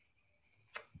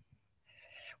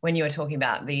when you were talking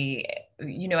about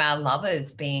our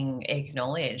lovers being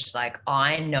acknowledged, like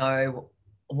I know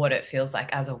what it feels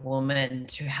like as a woman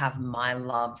to have my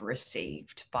love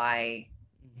received by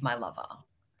my lover,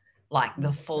 like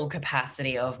the full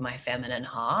capacity of my feminine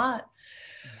heart.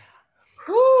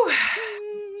 Whew,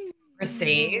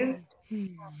 received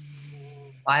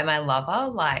by my lover.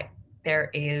 Like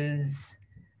there is,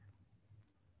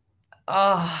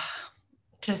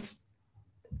 just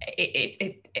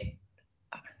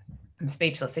I'm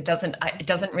speechless. It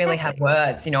doesn't really have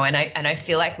words, and I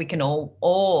feel like we can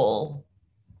all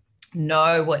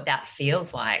know what that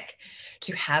feels like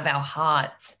to have our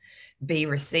hearts be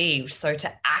received. So to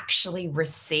actually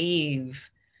receive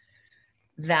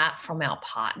that from our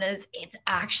partners, it's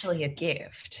actually a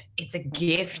gift. It's a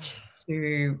gift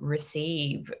to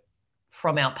receive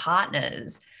from our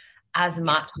partners as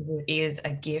much as it is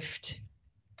a gift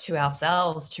to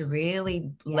ourselves to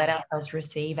really let ourselves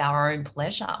receive our own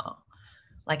pleasure.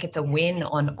 Like it's a win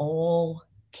on all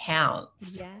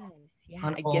counts. Yes. Yeah.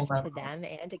 A gift to them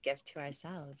and a gift to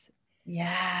ourselves.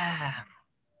 Yeah.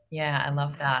 Yeah. I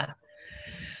love that.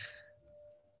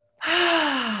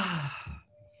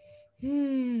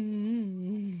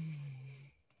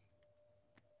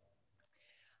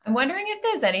 I'm wondering if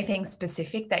there's anything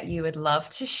specific that you would love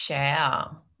to share,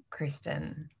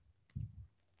 Kristen.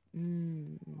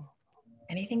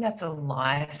 Anything that's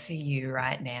alive for you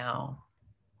right now?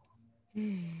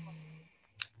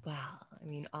 Wow. I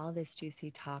mean, all this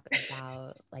juicy talk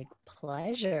about like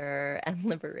pleasure and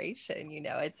liberation,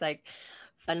 it's like,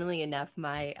 funnily enough,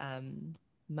 my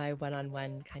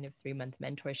one-on-one kind of 3-month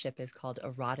mentorship is called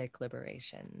Erotic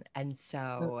Liberation. And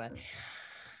so,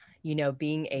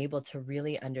 being able to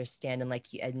really understand, and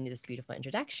like you, in this beautiful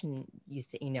introduction, you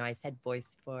say, I said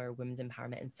voice for women's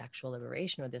empowerment and sexual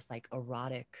liberation, or this like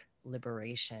erotic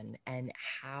liberation, and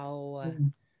how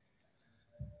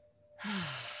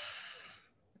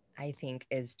I think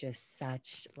is just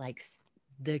such like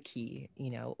the key,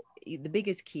 the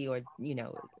biggest key, or,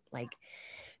 like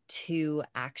to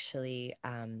actually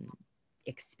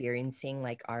experiencing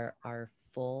like our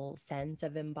full sense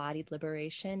of embodied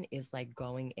liberation is like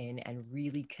going in and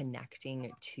really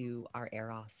connecting to our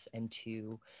eros and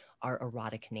to our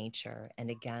erotic nature. And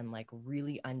again, like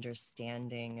really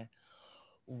understanding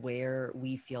where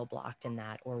we feel blocked in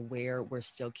that, or where we're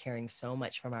still carrying so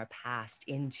much from our past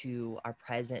into our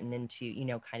present and into,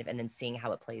 kind of, and then seeing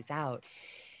how it plays out.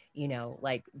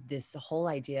 Like this whole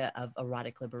idea of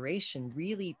erotic liberation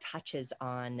really touches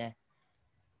on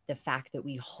the fact that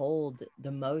we hold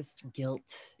the most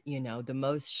guilt, the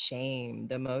most shame,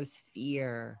 the most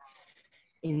fear,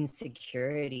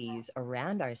 insecurities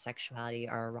around our sexuality,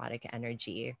 our erotic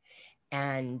energy.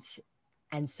 And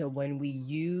so when we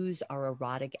use our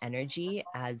erotic energy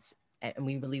and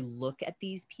we really look at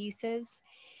these pieces,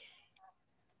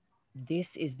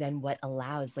 this is then what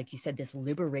allows, like you said, this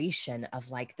liberation of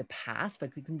like the past.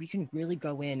 Like we can really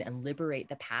go in and liberate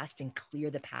the past and clear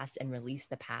the past and release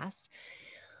the past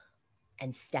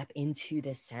and step into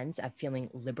this sense of feeling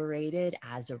liberated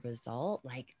as a result.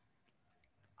 Like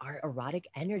our erotic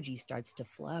energy starts to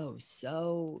flow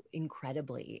so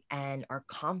incredibly, and our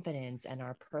confidence and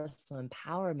our personal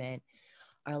empowerment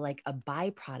are like a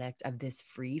byproduct of this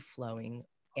free flowing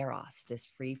eros, this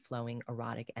free flowing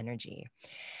erotic energy.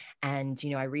 And,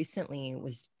 I recently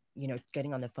was,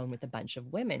 getting on the phone with a bunch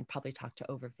of women, probably talked to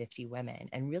over 50 women,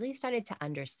 and really started to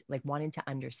wanting to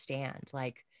understand,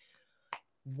 like,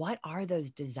 what are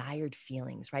those desired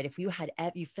feelings, right? If you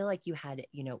feel like you had,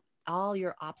 all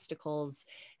your obstacles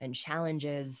and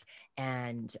challenges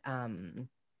and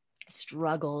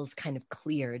struggles kind of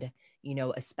cleared,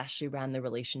 especially around the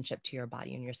relationship to your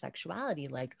body and your sexuality,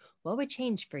 like what would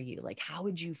change for you? Like, how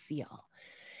would you feel?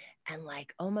 And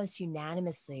like almost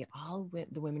unanimously,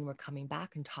 the women were coming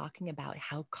back and talking about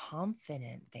how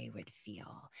confident they would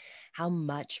feel, how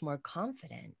much more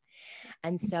confident.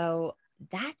 And so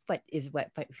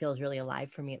what feels really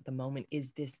alive for me at the moment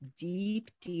is this deep,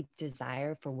 deep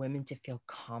desire for women to feel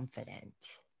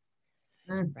confident.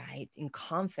 Right? And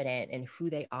confident in who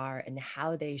they are and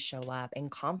how they show up, and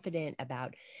confident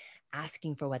about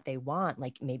asking for what they want,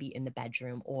 like maybe in the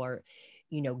bedroom, or,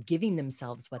 giving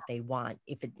themselves what they want,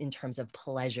 in terms of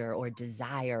pleasure or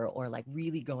desire, or like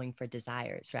really going for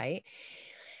desires. Right.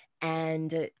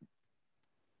 And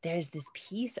there's this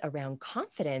piece around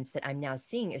confidence that I'm now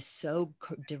seeing is so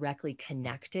directly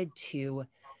connected to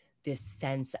this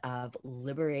sense of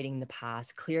liberating the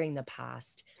past, clearing the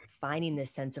past, finding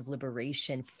this sense of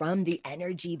liberation from the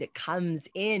energy that comes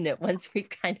in once we've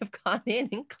kind of gone in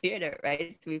and cleared it,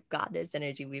 right? So we've got this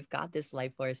energy, we've got this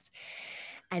life force.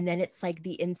 And then it's like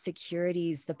the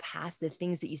insecurities, the past, the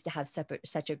things that used to have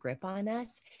such a grip on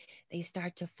us, they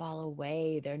start to fall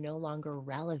away. They're no longer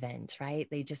relevant, right?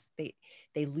 They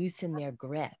loosen their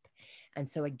grip. And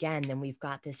so again, then we've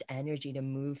got this energy to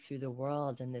move through the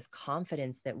world, and this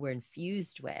confidence that we're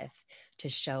infused with to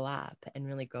show up and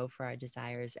really go for our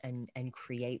desires and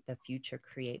create the future,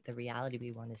 create the reality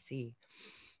we want to see.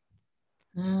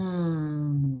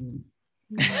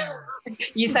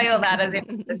 You say all that as if,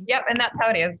 yep, and that's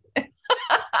how it is.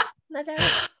 That's how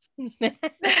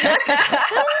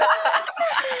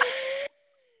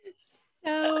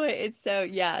it is.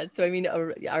 So I mean,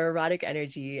 our erotic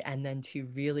energy, and then to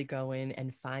really go in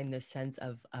and find the sense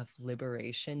of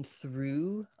liberation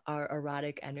through our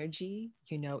erotic energy,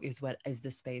 is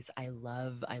the space I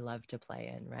love to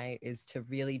play in, right? Is to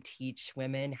really teach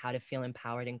women how to feel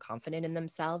empowered and confident in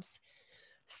themselves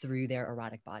through their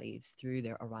erotic bodies, through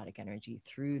their erotic energy,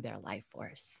 through their life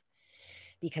force.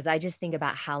 Because I just think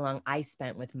about how long I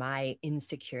spent with my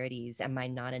insecurities and my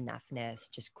not enoughness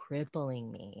just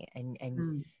crippling me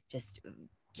and just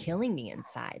killing me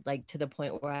inside, like to the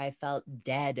point where I felt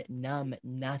dead, numb,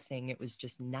 nothing. It was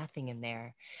just nothing in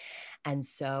there. And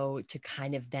so to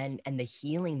kind of then, and the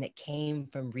healing that came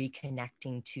from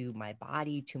reconnecting to my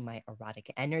body, to my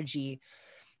erotic energy.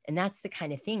 And that's the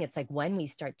kind of thing. It's like when we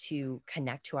start to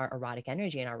connect to our erotic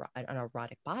energy and our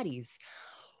erotic bodies,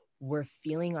 we're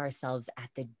feeling ourselves at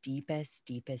the deepest,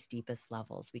 deepest, deepest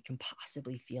levels we can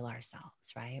possibly feel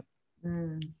ourselves, right?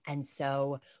 And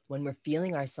so when we're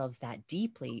feeling ourselves that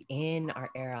deeply in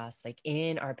our eros, like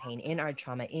in our pain, in our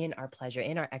trauma, in our pleasure,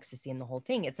 in our ecstasy, and the whole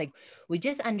thing, it's like we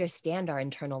just understand our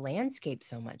internal landscape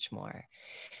so much more.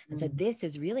 And so this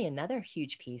is really another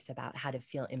huge piece about how to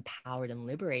feel empowered and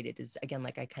liberated, is, again,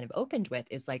 like I kind of opened with,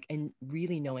 is like, and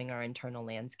really knowing our internal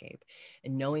landscape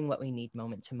and knowing what we need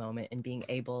moment to moment, and being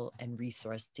able and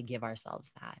resourced to give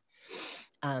ourselves that.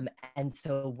 And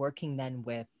so working then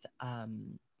with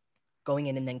going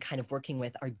in and then kind of working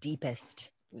with our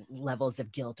deepest levels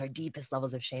of guilt, our deepest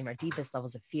levels of shame, our deepest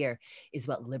levels of fear, is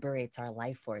what liberates our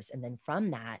life force. And then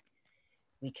from that,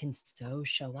 we can so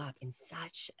show up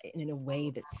in a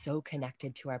way that's so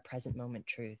connected to our present moment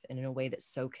truth, and in a way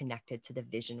that's so connected to the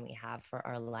vision we have for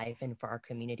our life and for our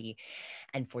community,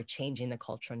 and for changing the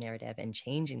cultural narrative and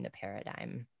changing the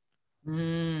paradigm.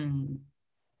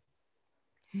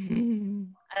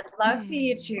 I'd love for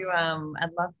you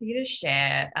to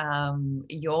share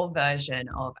your version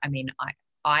of, I mean,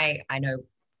 I know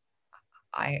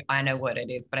what it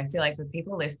is, but I feel like for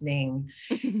people listening,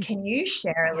 can you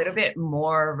share a little bit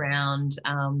more around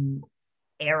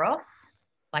eros?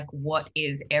 Like, what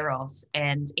is eros,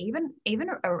 and even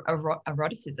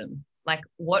eroticism? Like,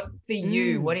 what for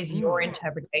you? What is your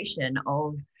interpretation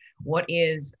of what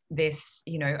is this,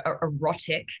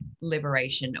 erotic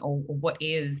liberation, or what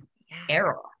is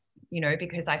eros?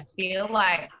 Because I feel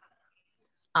like,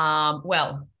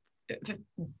 well,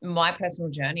 my personal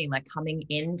journey, like coming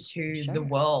into the Sure.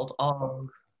 world of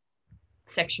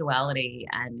sexuality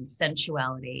and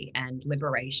sensuality and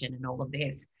liberation and all of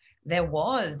this, there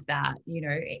was that,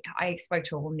 I spoke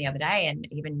to a woman the other day, and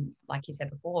even like you said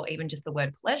before, even just the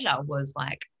word pleasure was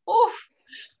like, oh,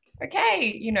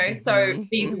 okay, so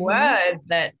these words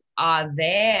that are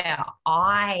there,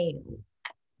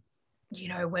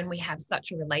 when we have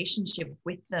such a relationship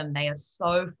with them, they are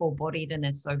so full-bodied and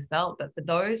they're so felt. But for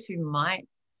those who might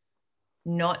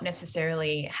not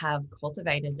necessarily have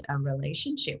cultivated a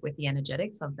relationship with the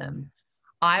energetics of them,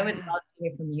 I would love to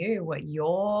hear from you what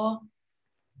your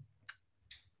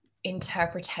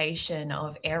interpretation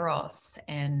of eros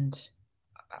and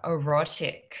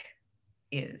erotic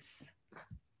is.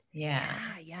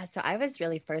 Yeah. So I was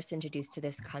really first introduced to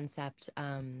this concept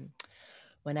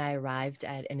when I arrived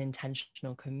at an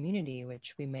intentional community,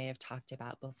 which we may have talked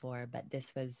about before, but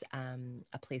this was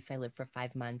a place I lived for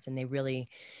 5 months, and they really,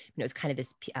 it was kind of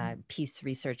this peace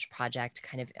research project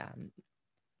kind of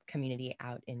community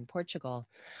out in Portugal.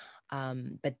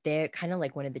 But they're kind of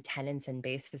like one of the tenets and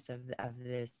basis of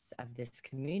this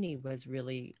community was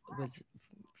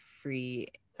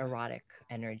free erotic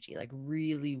energy, like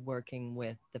really working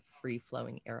with the free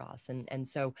flowing eros. And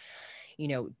so,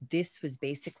 this was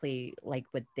basically like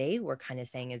what they were kind of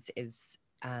saying is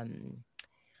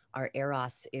our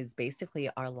eros is basically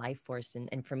our life force.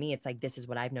 And for me, it's like, this is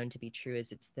what I've known to be true,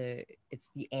 is it's the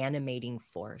animating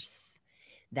force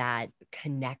that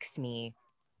connects me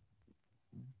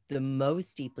the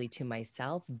most deeply to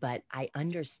myself. But I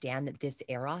understand that this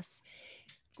eros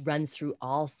runs through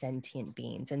all sentient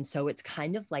beings. And so it's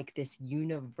kind of like this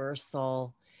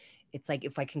universal, it's like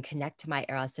if I can connect to my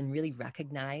eros and really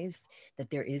recognize that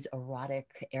there is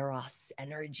erotic eros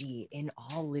energy in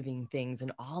all living things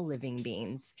and all living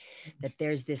beings, that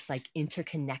there's this like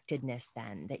interconnectedness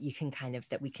then that you can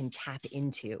that we can tap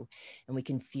into, and we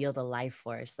can feel the life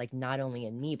force, like not only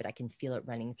in me, but I can feel it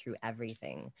running through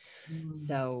everything.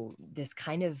 So this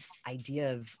kind of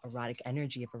idea of erotic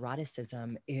energy, of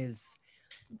eroticism,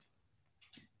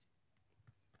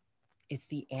 it's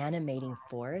the animating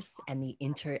force and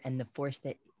the force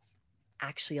that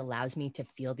actually allows me to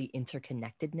feel the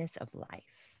interconnectedness of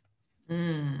life.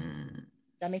 Does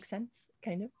that make sense?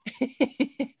 Kind of.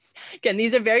 Again,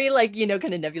 these are very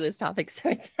kind of nebulous topics.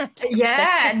 So it's not I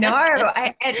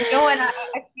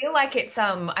feel like it's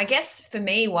I guess for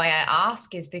me, why I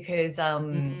ask is because I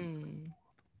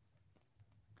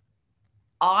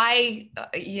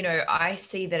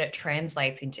see that it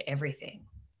translates into everything.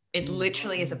 It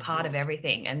literally is a part of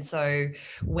everything. And so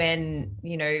when,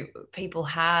 people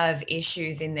have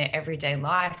issues in their everyday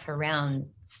life around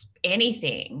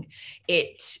anything,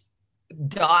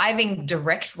 diving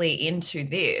directly into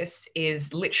this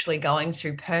is literally going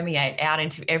to permeate out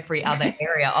into every other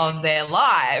area of their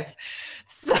life.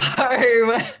 So,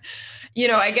 I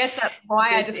guess that's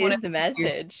why I just wanted the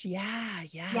message. Yeah.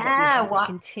 Yeah. That we have to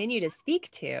continue to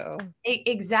speak to.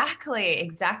 Exactly.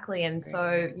 And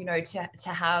so,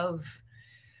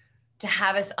 to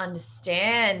have us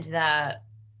understand that,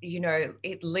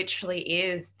 it literally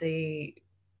is the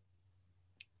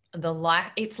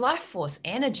life, it's life force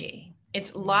energy.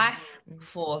 It's life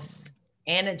force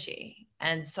energy.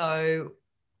 And so,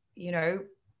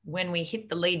 when we hit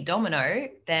the lead domino,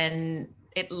 then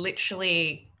it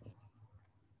literally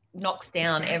knocks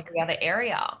down every other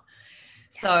area.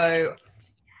 So,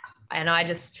 and I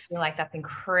just feel like that's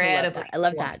incredible. I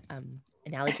love that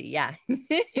analogy. Yeah.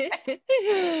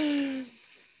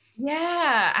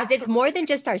 Yeah, because it's more than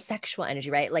just our sexual energy,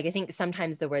 right? Like I think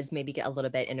sometimes the words maybe get a little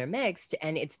bit intermixed,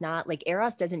 and it's not like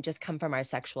eros doesn't just come from our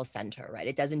sexual center, right?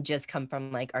 It doesn't just come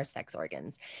from like our sex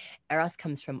organs. Eros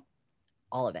comes from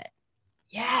all of it.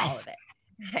 Yes. All of it.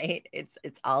 Right?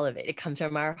 It's all of it. It comes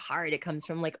from our heart. It comes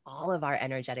from like all of our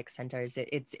energetic centers.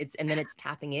 It's and then it's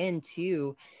tapping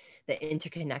into the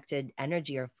interconnected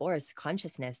energy or force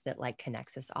consciousness that like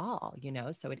connects us all,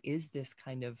 so it is this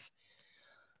kind of,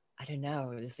 I don't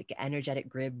know, this like energetic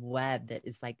grid web that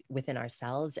is like within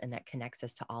ourselves and that connects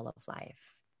us to all of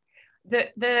life.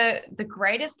 The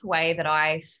greatest way that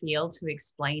I feel to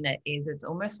explain it is it's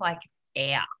almost like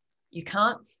air. You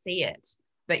can't see it,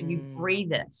 but you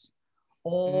breathe it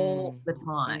all the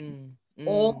time.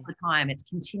 All the time. It's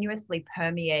continuously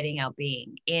permeating our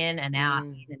being, in and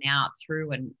out,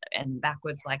 through and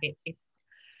backwards. Like it's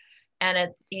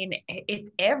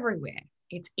everywhere.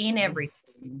 It's in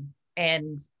everything.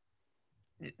 And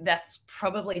that's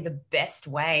probably the best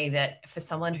way that for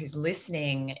someone who's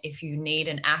listening, if you need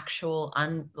an actual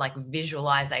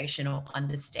visualization or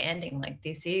understanding, like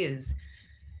this is,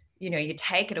 you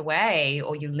take it away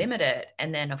or you limit it.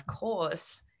 And then of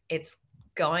course it's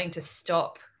going to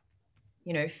stop,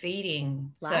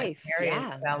 feeding certain Life. areas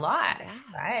Yeah. of our life,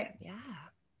 Yeah. right? Yeah.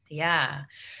 Yeah.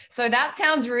 So that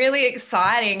sounds really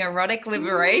exciting, erotic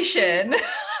liberation.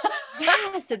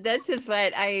 Yeah, so this is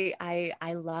what I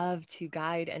love to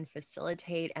guide and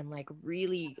facilitate and like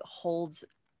really hold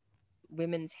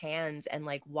women's hands and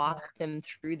like walk them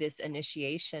through this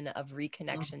initiation of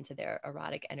reconnection to their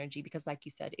erotic energy, because like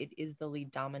you said, it is the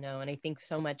lead domino. And I think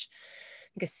so much,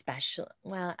 like especially,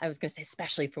 well, I was going to say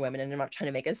especially for women, and I'm not trying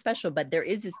to make it special, but there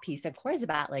is this piece, of course,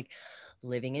 about like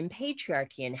living in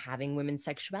patriarchy and having women's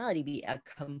sexuality be a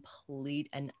complete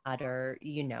and utter,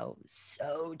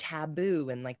 so taboo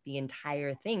and like the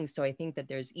entire thing. So I think that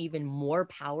there's even more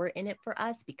power in it for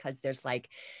us, because there's like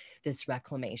this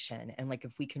reclamation, and like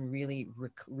if we can really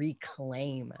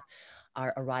reclaim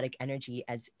our erotic energy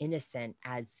as innocent,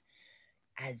 as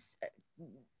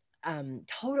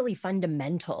totally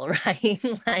fundamental, right?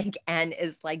 Like, and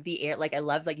is like the air, like I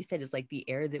love, like you said, is like the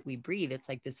air that we breathe. It's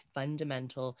like this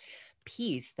fundamental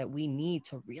piece that we need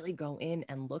to really go in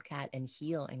and look at and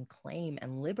heal and claim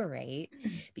and liberate,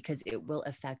 because it will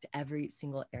affect every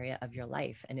single area of your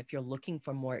life. And if you're looking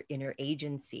for more inner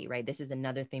agency, right, this is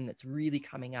another thing that's really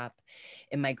coming up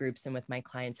in my groups and with my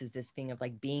clients, is this thing of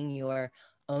like being your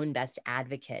own best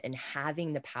advocate and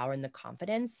having the power and the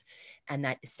confidence and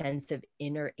that sense of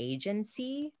inner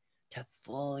agency to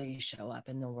fully show up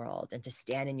in the world and to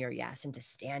stand in your yes and to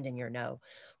stand in your no,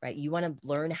 right? You want to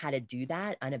learn how to do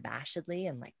that unabashedly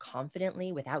and like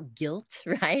confidently, without guilt,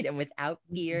 right? And without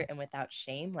fear and without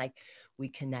shame. Like, we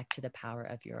connect to the power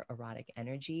of your erotic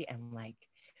energy, and like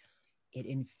it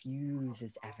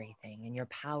infuses everything, and your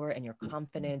power and your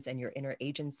confidence and your inner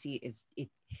agency is it.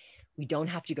 We don't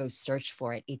have to go search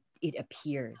for it. It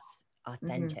appears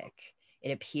authentic.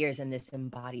 It appears in this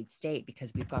embodied state,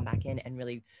 because we've gone back in and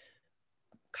really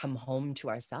come home to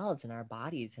ourselves and our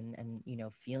bodies, and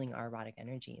feeling our erotic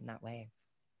energy in that way.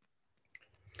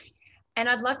 And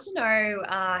I'd love to know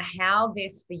how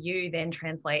this for you then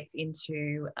translates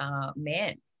into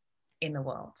men in the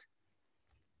world.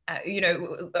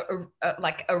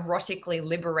 Like erotically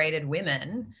liberated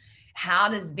women. How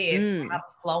does this have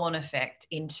a flow-on effect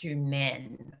into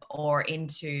men, or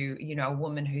into, a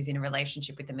woman who's in a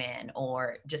relationship with a man,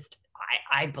 or just,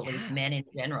 I believe men in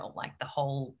general, like the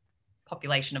whole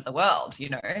population of the world,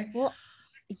 Well,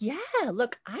 yeah,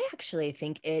 look, I actually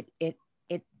think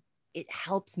it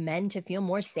helps men to feel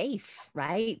more safe,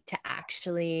 right? To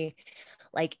actually,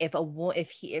 like,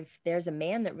 if there's a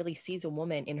man that really sees a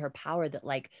woman in her power, that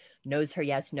like knows her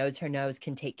yes, knows her no's,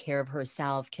 can take care of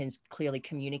herself, can clearly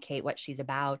communicate what she's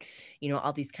about,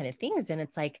 all these kind of things, and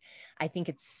it's like, I think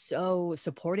it's so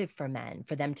supportive for men,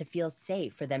 for them to feel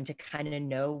safe, for them to kind of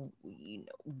know,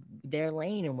 their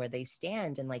lane and where they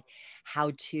stand, and like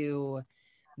how to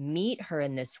meet her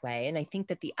in this way. And I think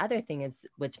that the other thing is,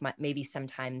 which maybe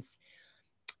sometimes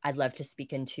I'd love to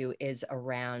speak into, is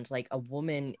around like a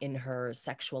woman in her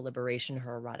sexual liberation,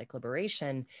 her erotic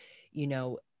liberation,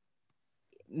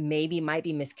 maybe might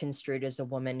be misconstrued as a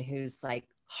woman who's like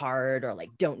hard, or like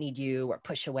don't need you, or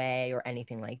push away, or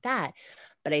anything like that.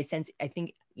 But I think,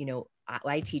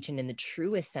 I teach, and in the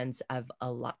truest sense of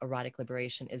erotic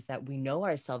liberation, is that we know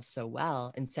ourselves so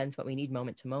well and sense what we need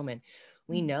moment to moment.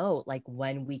 We know like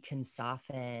when we can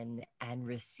soften and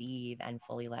receive and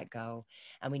fully let go.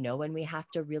 And we know when we have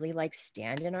to really like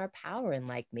stand in our power and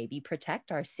like maybe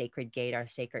protect our sacred gate, our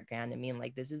sacred ground. I mean,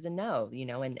 like, this is a no,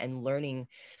 and learning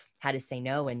how to say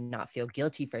no and not feel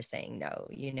guilty for saying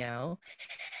no.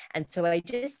 And so I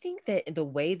just think that the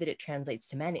way that it translates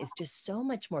to men is just so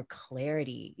much more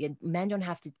clarity. Men don't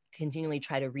have to continually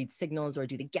try to read signals or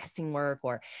do the guessing work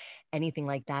or anything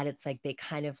like that. It's like they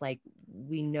kind of like,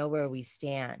 we know where we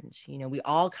stand. We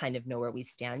all kind of know where we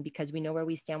stand, because we know where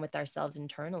we stand with ourselves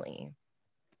internally.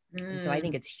 And so I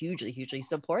think it's hugely, hugely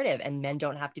supportive, and men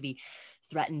don't have to be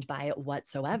threatened by it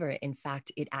whatsoever. In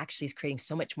fact, it actually is creating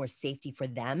so much more safety for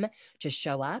them to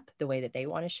show up the way that they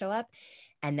want to show up.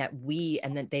 And that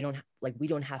they don't, like, we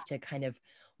don't have to kind of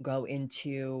go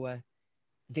into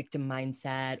victim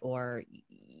mindset, or,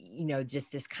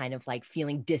 just this kind of like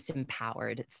feeling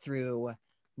disempowered through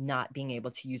not being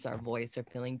able to use our voice, or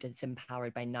feeling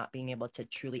disempowered by not being able to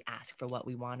truly ask for what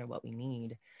we want or what we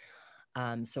need.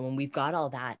 So when we've got all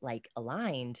that like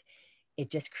aligned, it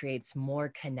just creates more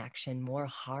connection, more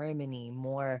harmony,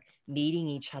 more meeting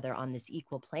each other on this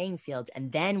equal playing field,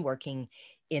 and then working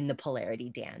in the polarity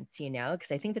dance, because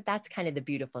I think that that's kind of the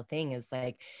beautiful thing, is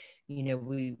like,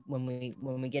 when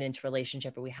we get into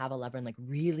relationship, or we have a lover, and like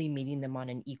really meeting them on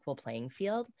an equal playing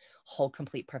field, whole,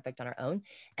 complete, perfect on our own.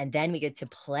 And then we get to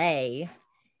play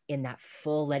in that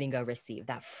full letting go, receive,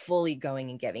 that fully going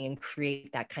and giving, and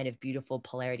create that kind of beautiful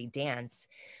polarity dance,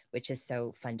 which is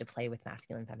so fun to play with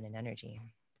masculine, feminine energy.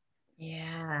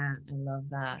 Yeah, I love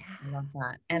that. Yeah. I love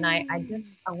that. And I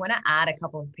want to add a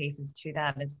couple of pieces to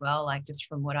that as well, like just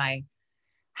from what I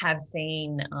have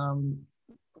seen,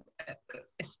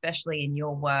 especially in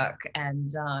your work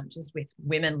and just with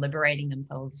women liberating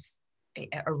themselves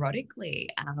erotically,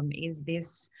 is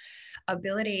this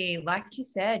ability, like you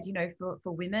said, you know,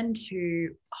 for women to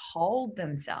hold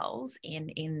themselves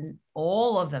in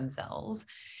all of themselves,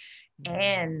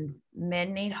 and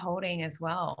men need holding as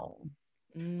well.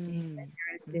 There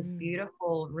is this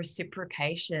beautiful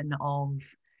reciprocation of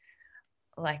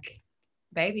like,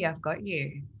 baby, I've got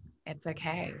you. It's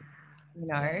okay. You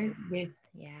know, this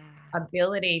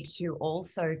ability to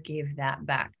also give that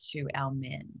back to our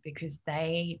men, because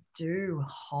they do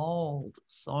hold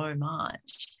so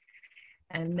much.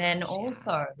 And then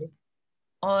also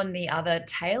on the other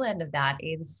tail end of that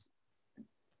is,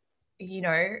 you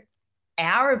know,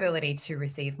 our ability to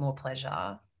receive more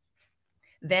pleasure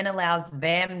then allows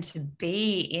them to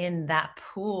be in that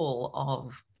pool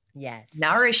of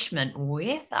nourishment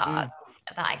with us.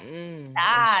 Like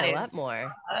that show is up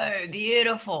more. so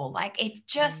beautiful. Like it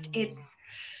just, it's,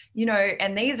 you know,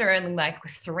 and these are only like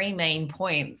 3 main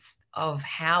points of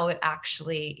how it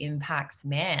actually impacts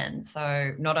men.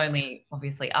 So not only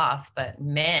obviously us, but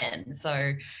men.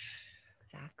 So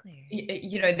exactly,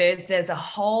 you know, there's a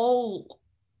whole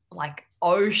like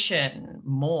ocean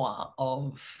more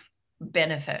of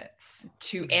benefits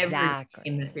to everyone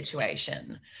in the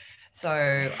situation. So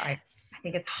I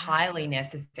think it's highly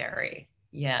necessary.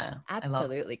 Yeah,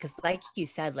 absolutely. Because like you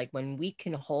said, like when we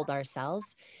can hold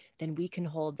ourselves, then we can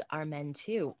hold our men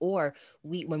too. Or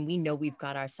when we know we've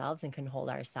got ourselves and can hold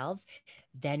ourselves,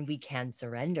 then we can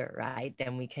surrender, right?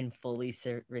 Then we can fully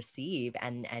receive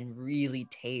and really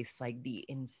taste like the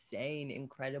insane,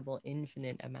 incredible,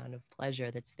 infinite amount of pleasure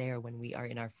that's there when we are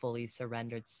in our fully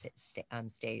surrendered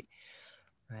state,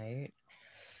 right?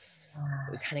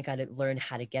 We kind of got to learn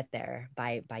how to get there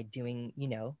by doing, you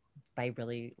know, by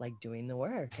really like doing the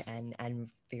work and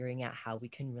figuring out how we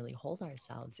can really hold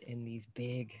ourselves in these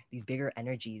bigger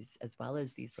energies, as well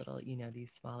as these little, you know,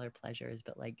 these smaller pleasures,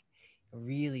 but like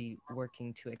really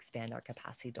working to expand our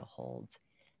capacity to hold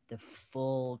the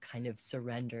full kind of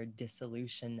surrendered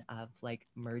dissolution of like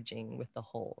merging with the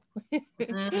whole.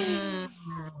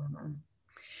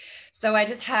 So I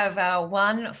just have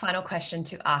one final question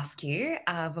to ask you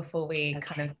before we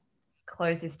kind of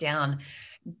close this down.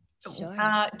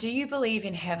 Sure. Do you believe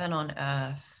in heaven on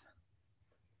earth?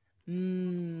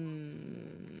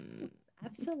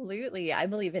 Absolutely. I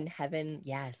believe in heaven.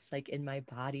 Yes. Like in my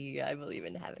body, I believe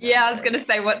in heaven. Yeah, I was going to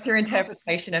say, what's your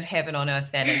interpretation of heaven on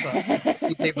earth then as well?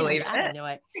 Do you believe in it? No,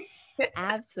 I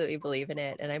absolutely believe in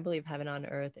it. And I believe heaven on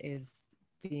earth is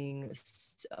being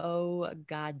so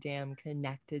goddamn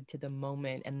connected to the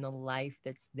moment and the life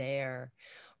that's there,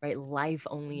 right? Life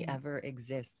only ever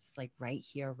exists like right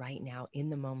here, right now,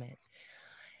 in the moment.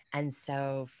 And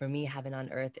so for me, heaven on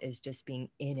earth is just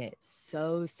being in it,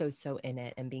 so in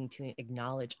it, and being to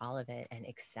acknowledge all of it and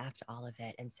accept all of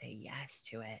it and say yes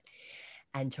to it.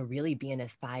 And to really be in a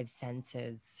 5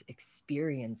 senses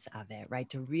experience of it, right?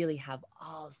 To really have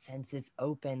all senses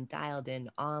open, dialed in,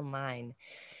 online,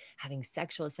 having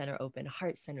sexual center open,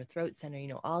 heart center, throat center, you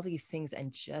know, all these things,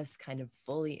 and just kind of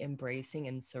fully embracing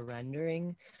and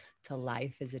surrendering to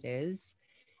life as it is,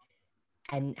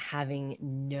 and having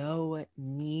no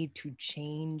need to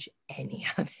change any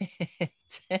of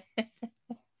it.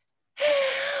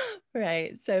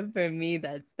 Right. So for me,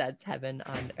 that's heaven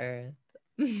on earth.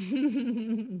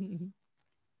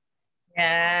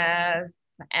 Yes.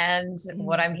 And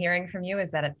what I'm hearing from you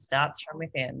is that it starts from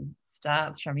within,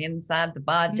 starts from inside the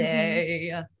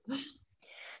body. That's it.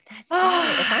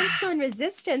 If I'm still in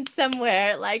resistance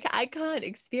somewhere, like I can't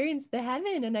experience the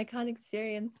heaven and I can't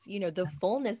experience, you know, the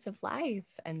fullness of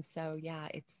life. And so, yeah,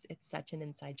 it's such an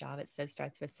inside job. It so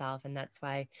starts with self. And that's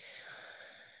why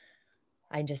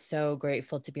I'm just so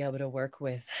grateful to be able to work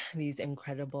with these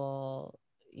incredible,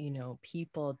 you know,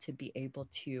 people, to be able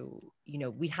to, you know,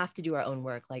 we have to do our own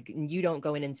work. Like you don't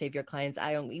go in and save your clients.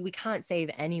 We can't save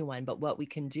anyone, but what we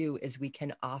can do is we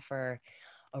can offer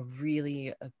a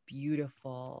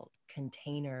beautiful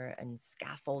container and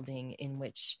scaffolding in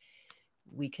which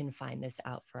we can find this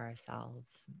out for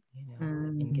ourselves, you know,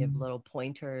 and give little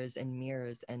pointers and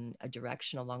mirrors and a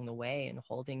direction along the way, and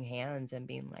holding hands and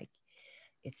being like,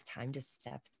 it's time to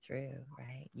step through,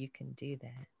 right? You can do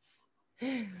this.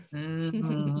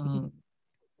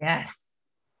 Yes.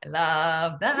 I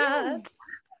love that.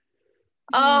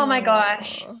 Oh my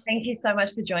gosh. Thank you so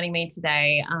much for joining me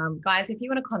today. Guys, if you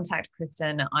want to contact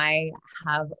Kristen, I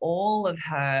have all of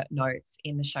her notes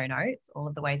in the show notes, all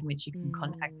of the ways in which you can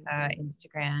contact her,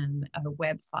 Instagram, her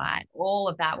website, all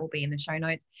of that will be in the show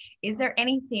notes. Is there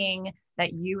anything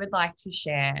that you would like to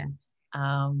share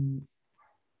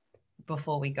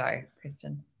before we go,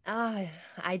 Kristen? I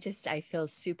feel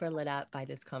super lit up by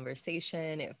this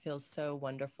conversation. It feels so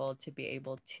wonderful to be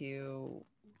able to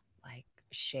like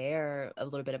share a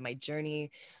little bit of my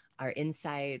journey, our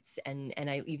insights, and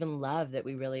I even love that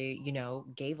we really, you know,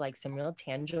 gave like some real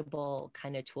tangible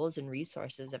kind of tools and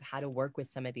resources of how to work with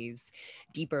some of these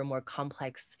deeper, more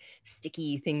complex,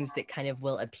 sticky things that kind of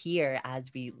will appear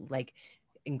as we like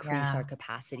increase our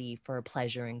capacity for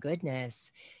pleasure and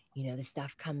goodness. You know, the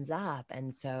stuff comes up.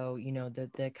 And so, you know,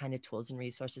 the kind of tools and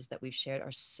resources that we've shared are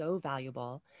so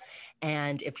valuable.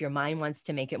 And if your mind wants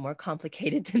to make it more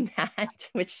complicated than that,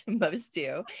 which most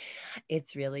do,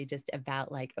 it's really just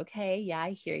about like, okay, yeah, I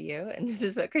hear you. And this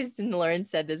is what Kristen Lauren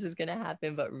said, this is going to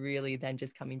happen. But really then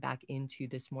just coming back into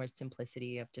this more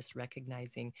simplicity of just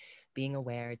recognizing, being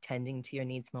aware, tending to your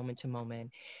needs moment to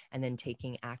moment, and then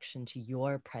taking action to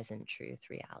your present truth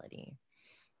reality.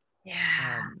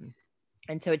 Yeah.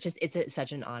 And so it's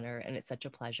such an honor and it's such a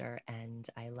pleasure. And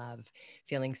I love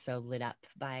feeling so lit up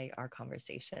by our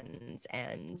conversations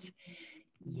and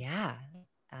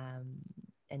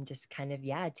and just kind of,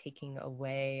 taking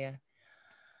away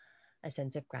a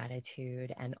sense of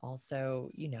gratitude. And also,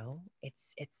 you know,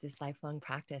 it's this lifelong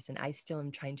practice. And I still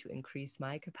am trying to increase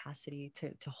my capacity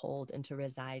to hold and to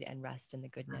reside and rest in the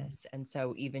goodness. And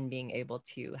so even being able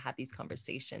to have these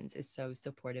conversations is so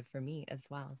supportive for me as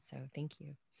well. So thank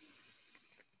you.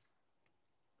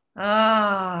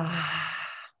 Amen.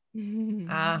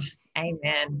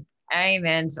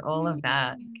 Amen to all of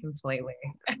that completely.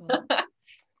 Cool.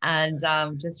 And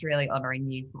just really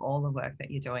honoring you for all the work that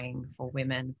you're doing for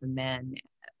women, for men.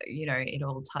 You know, it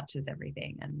all touches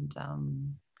everything. And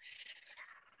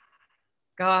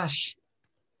gosh,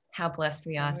 how blessed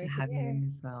we are to have you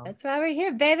as well. That's why we're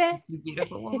here, baby. You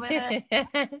beautiful woman.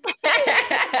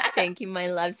 Thank you, my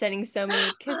love. Sending so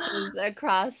many kisses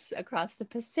across the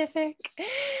Pacific.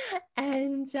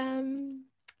 And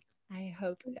I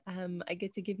hope I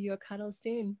get to give you a cuddle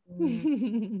soon.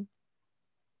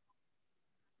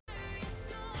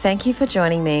 Thank you for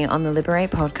joining me on the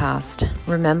Liberate podcast.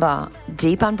 Remember,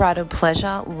 deep unbridled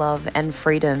pleasure, love, and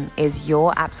freedom is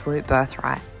your absolute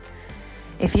birthright.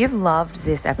 If you've loved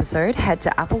this episode, head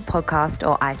to Apple Podcast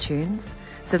or iTunes,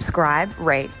 subscribe,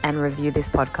 rate, and review this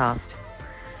podcast.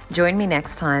 Join me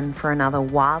next time for another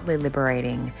wildly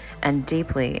liberating and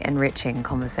deeply enriching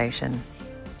conversation.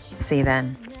 See you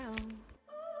then.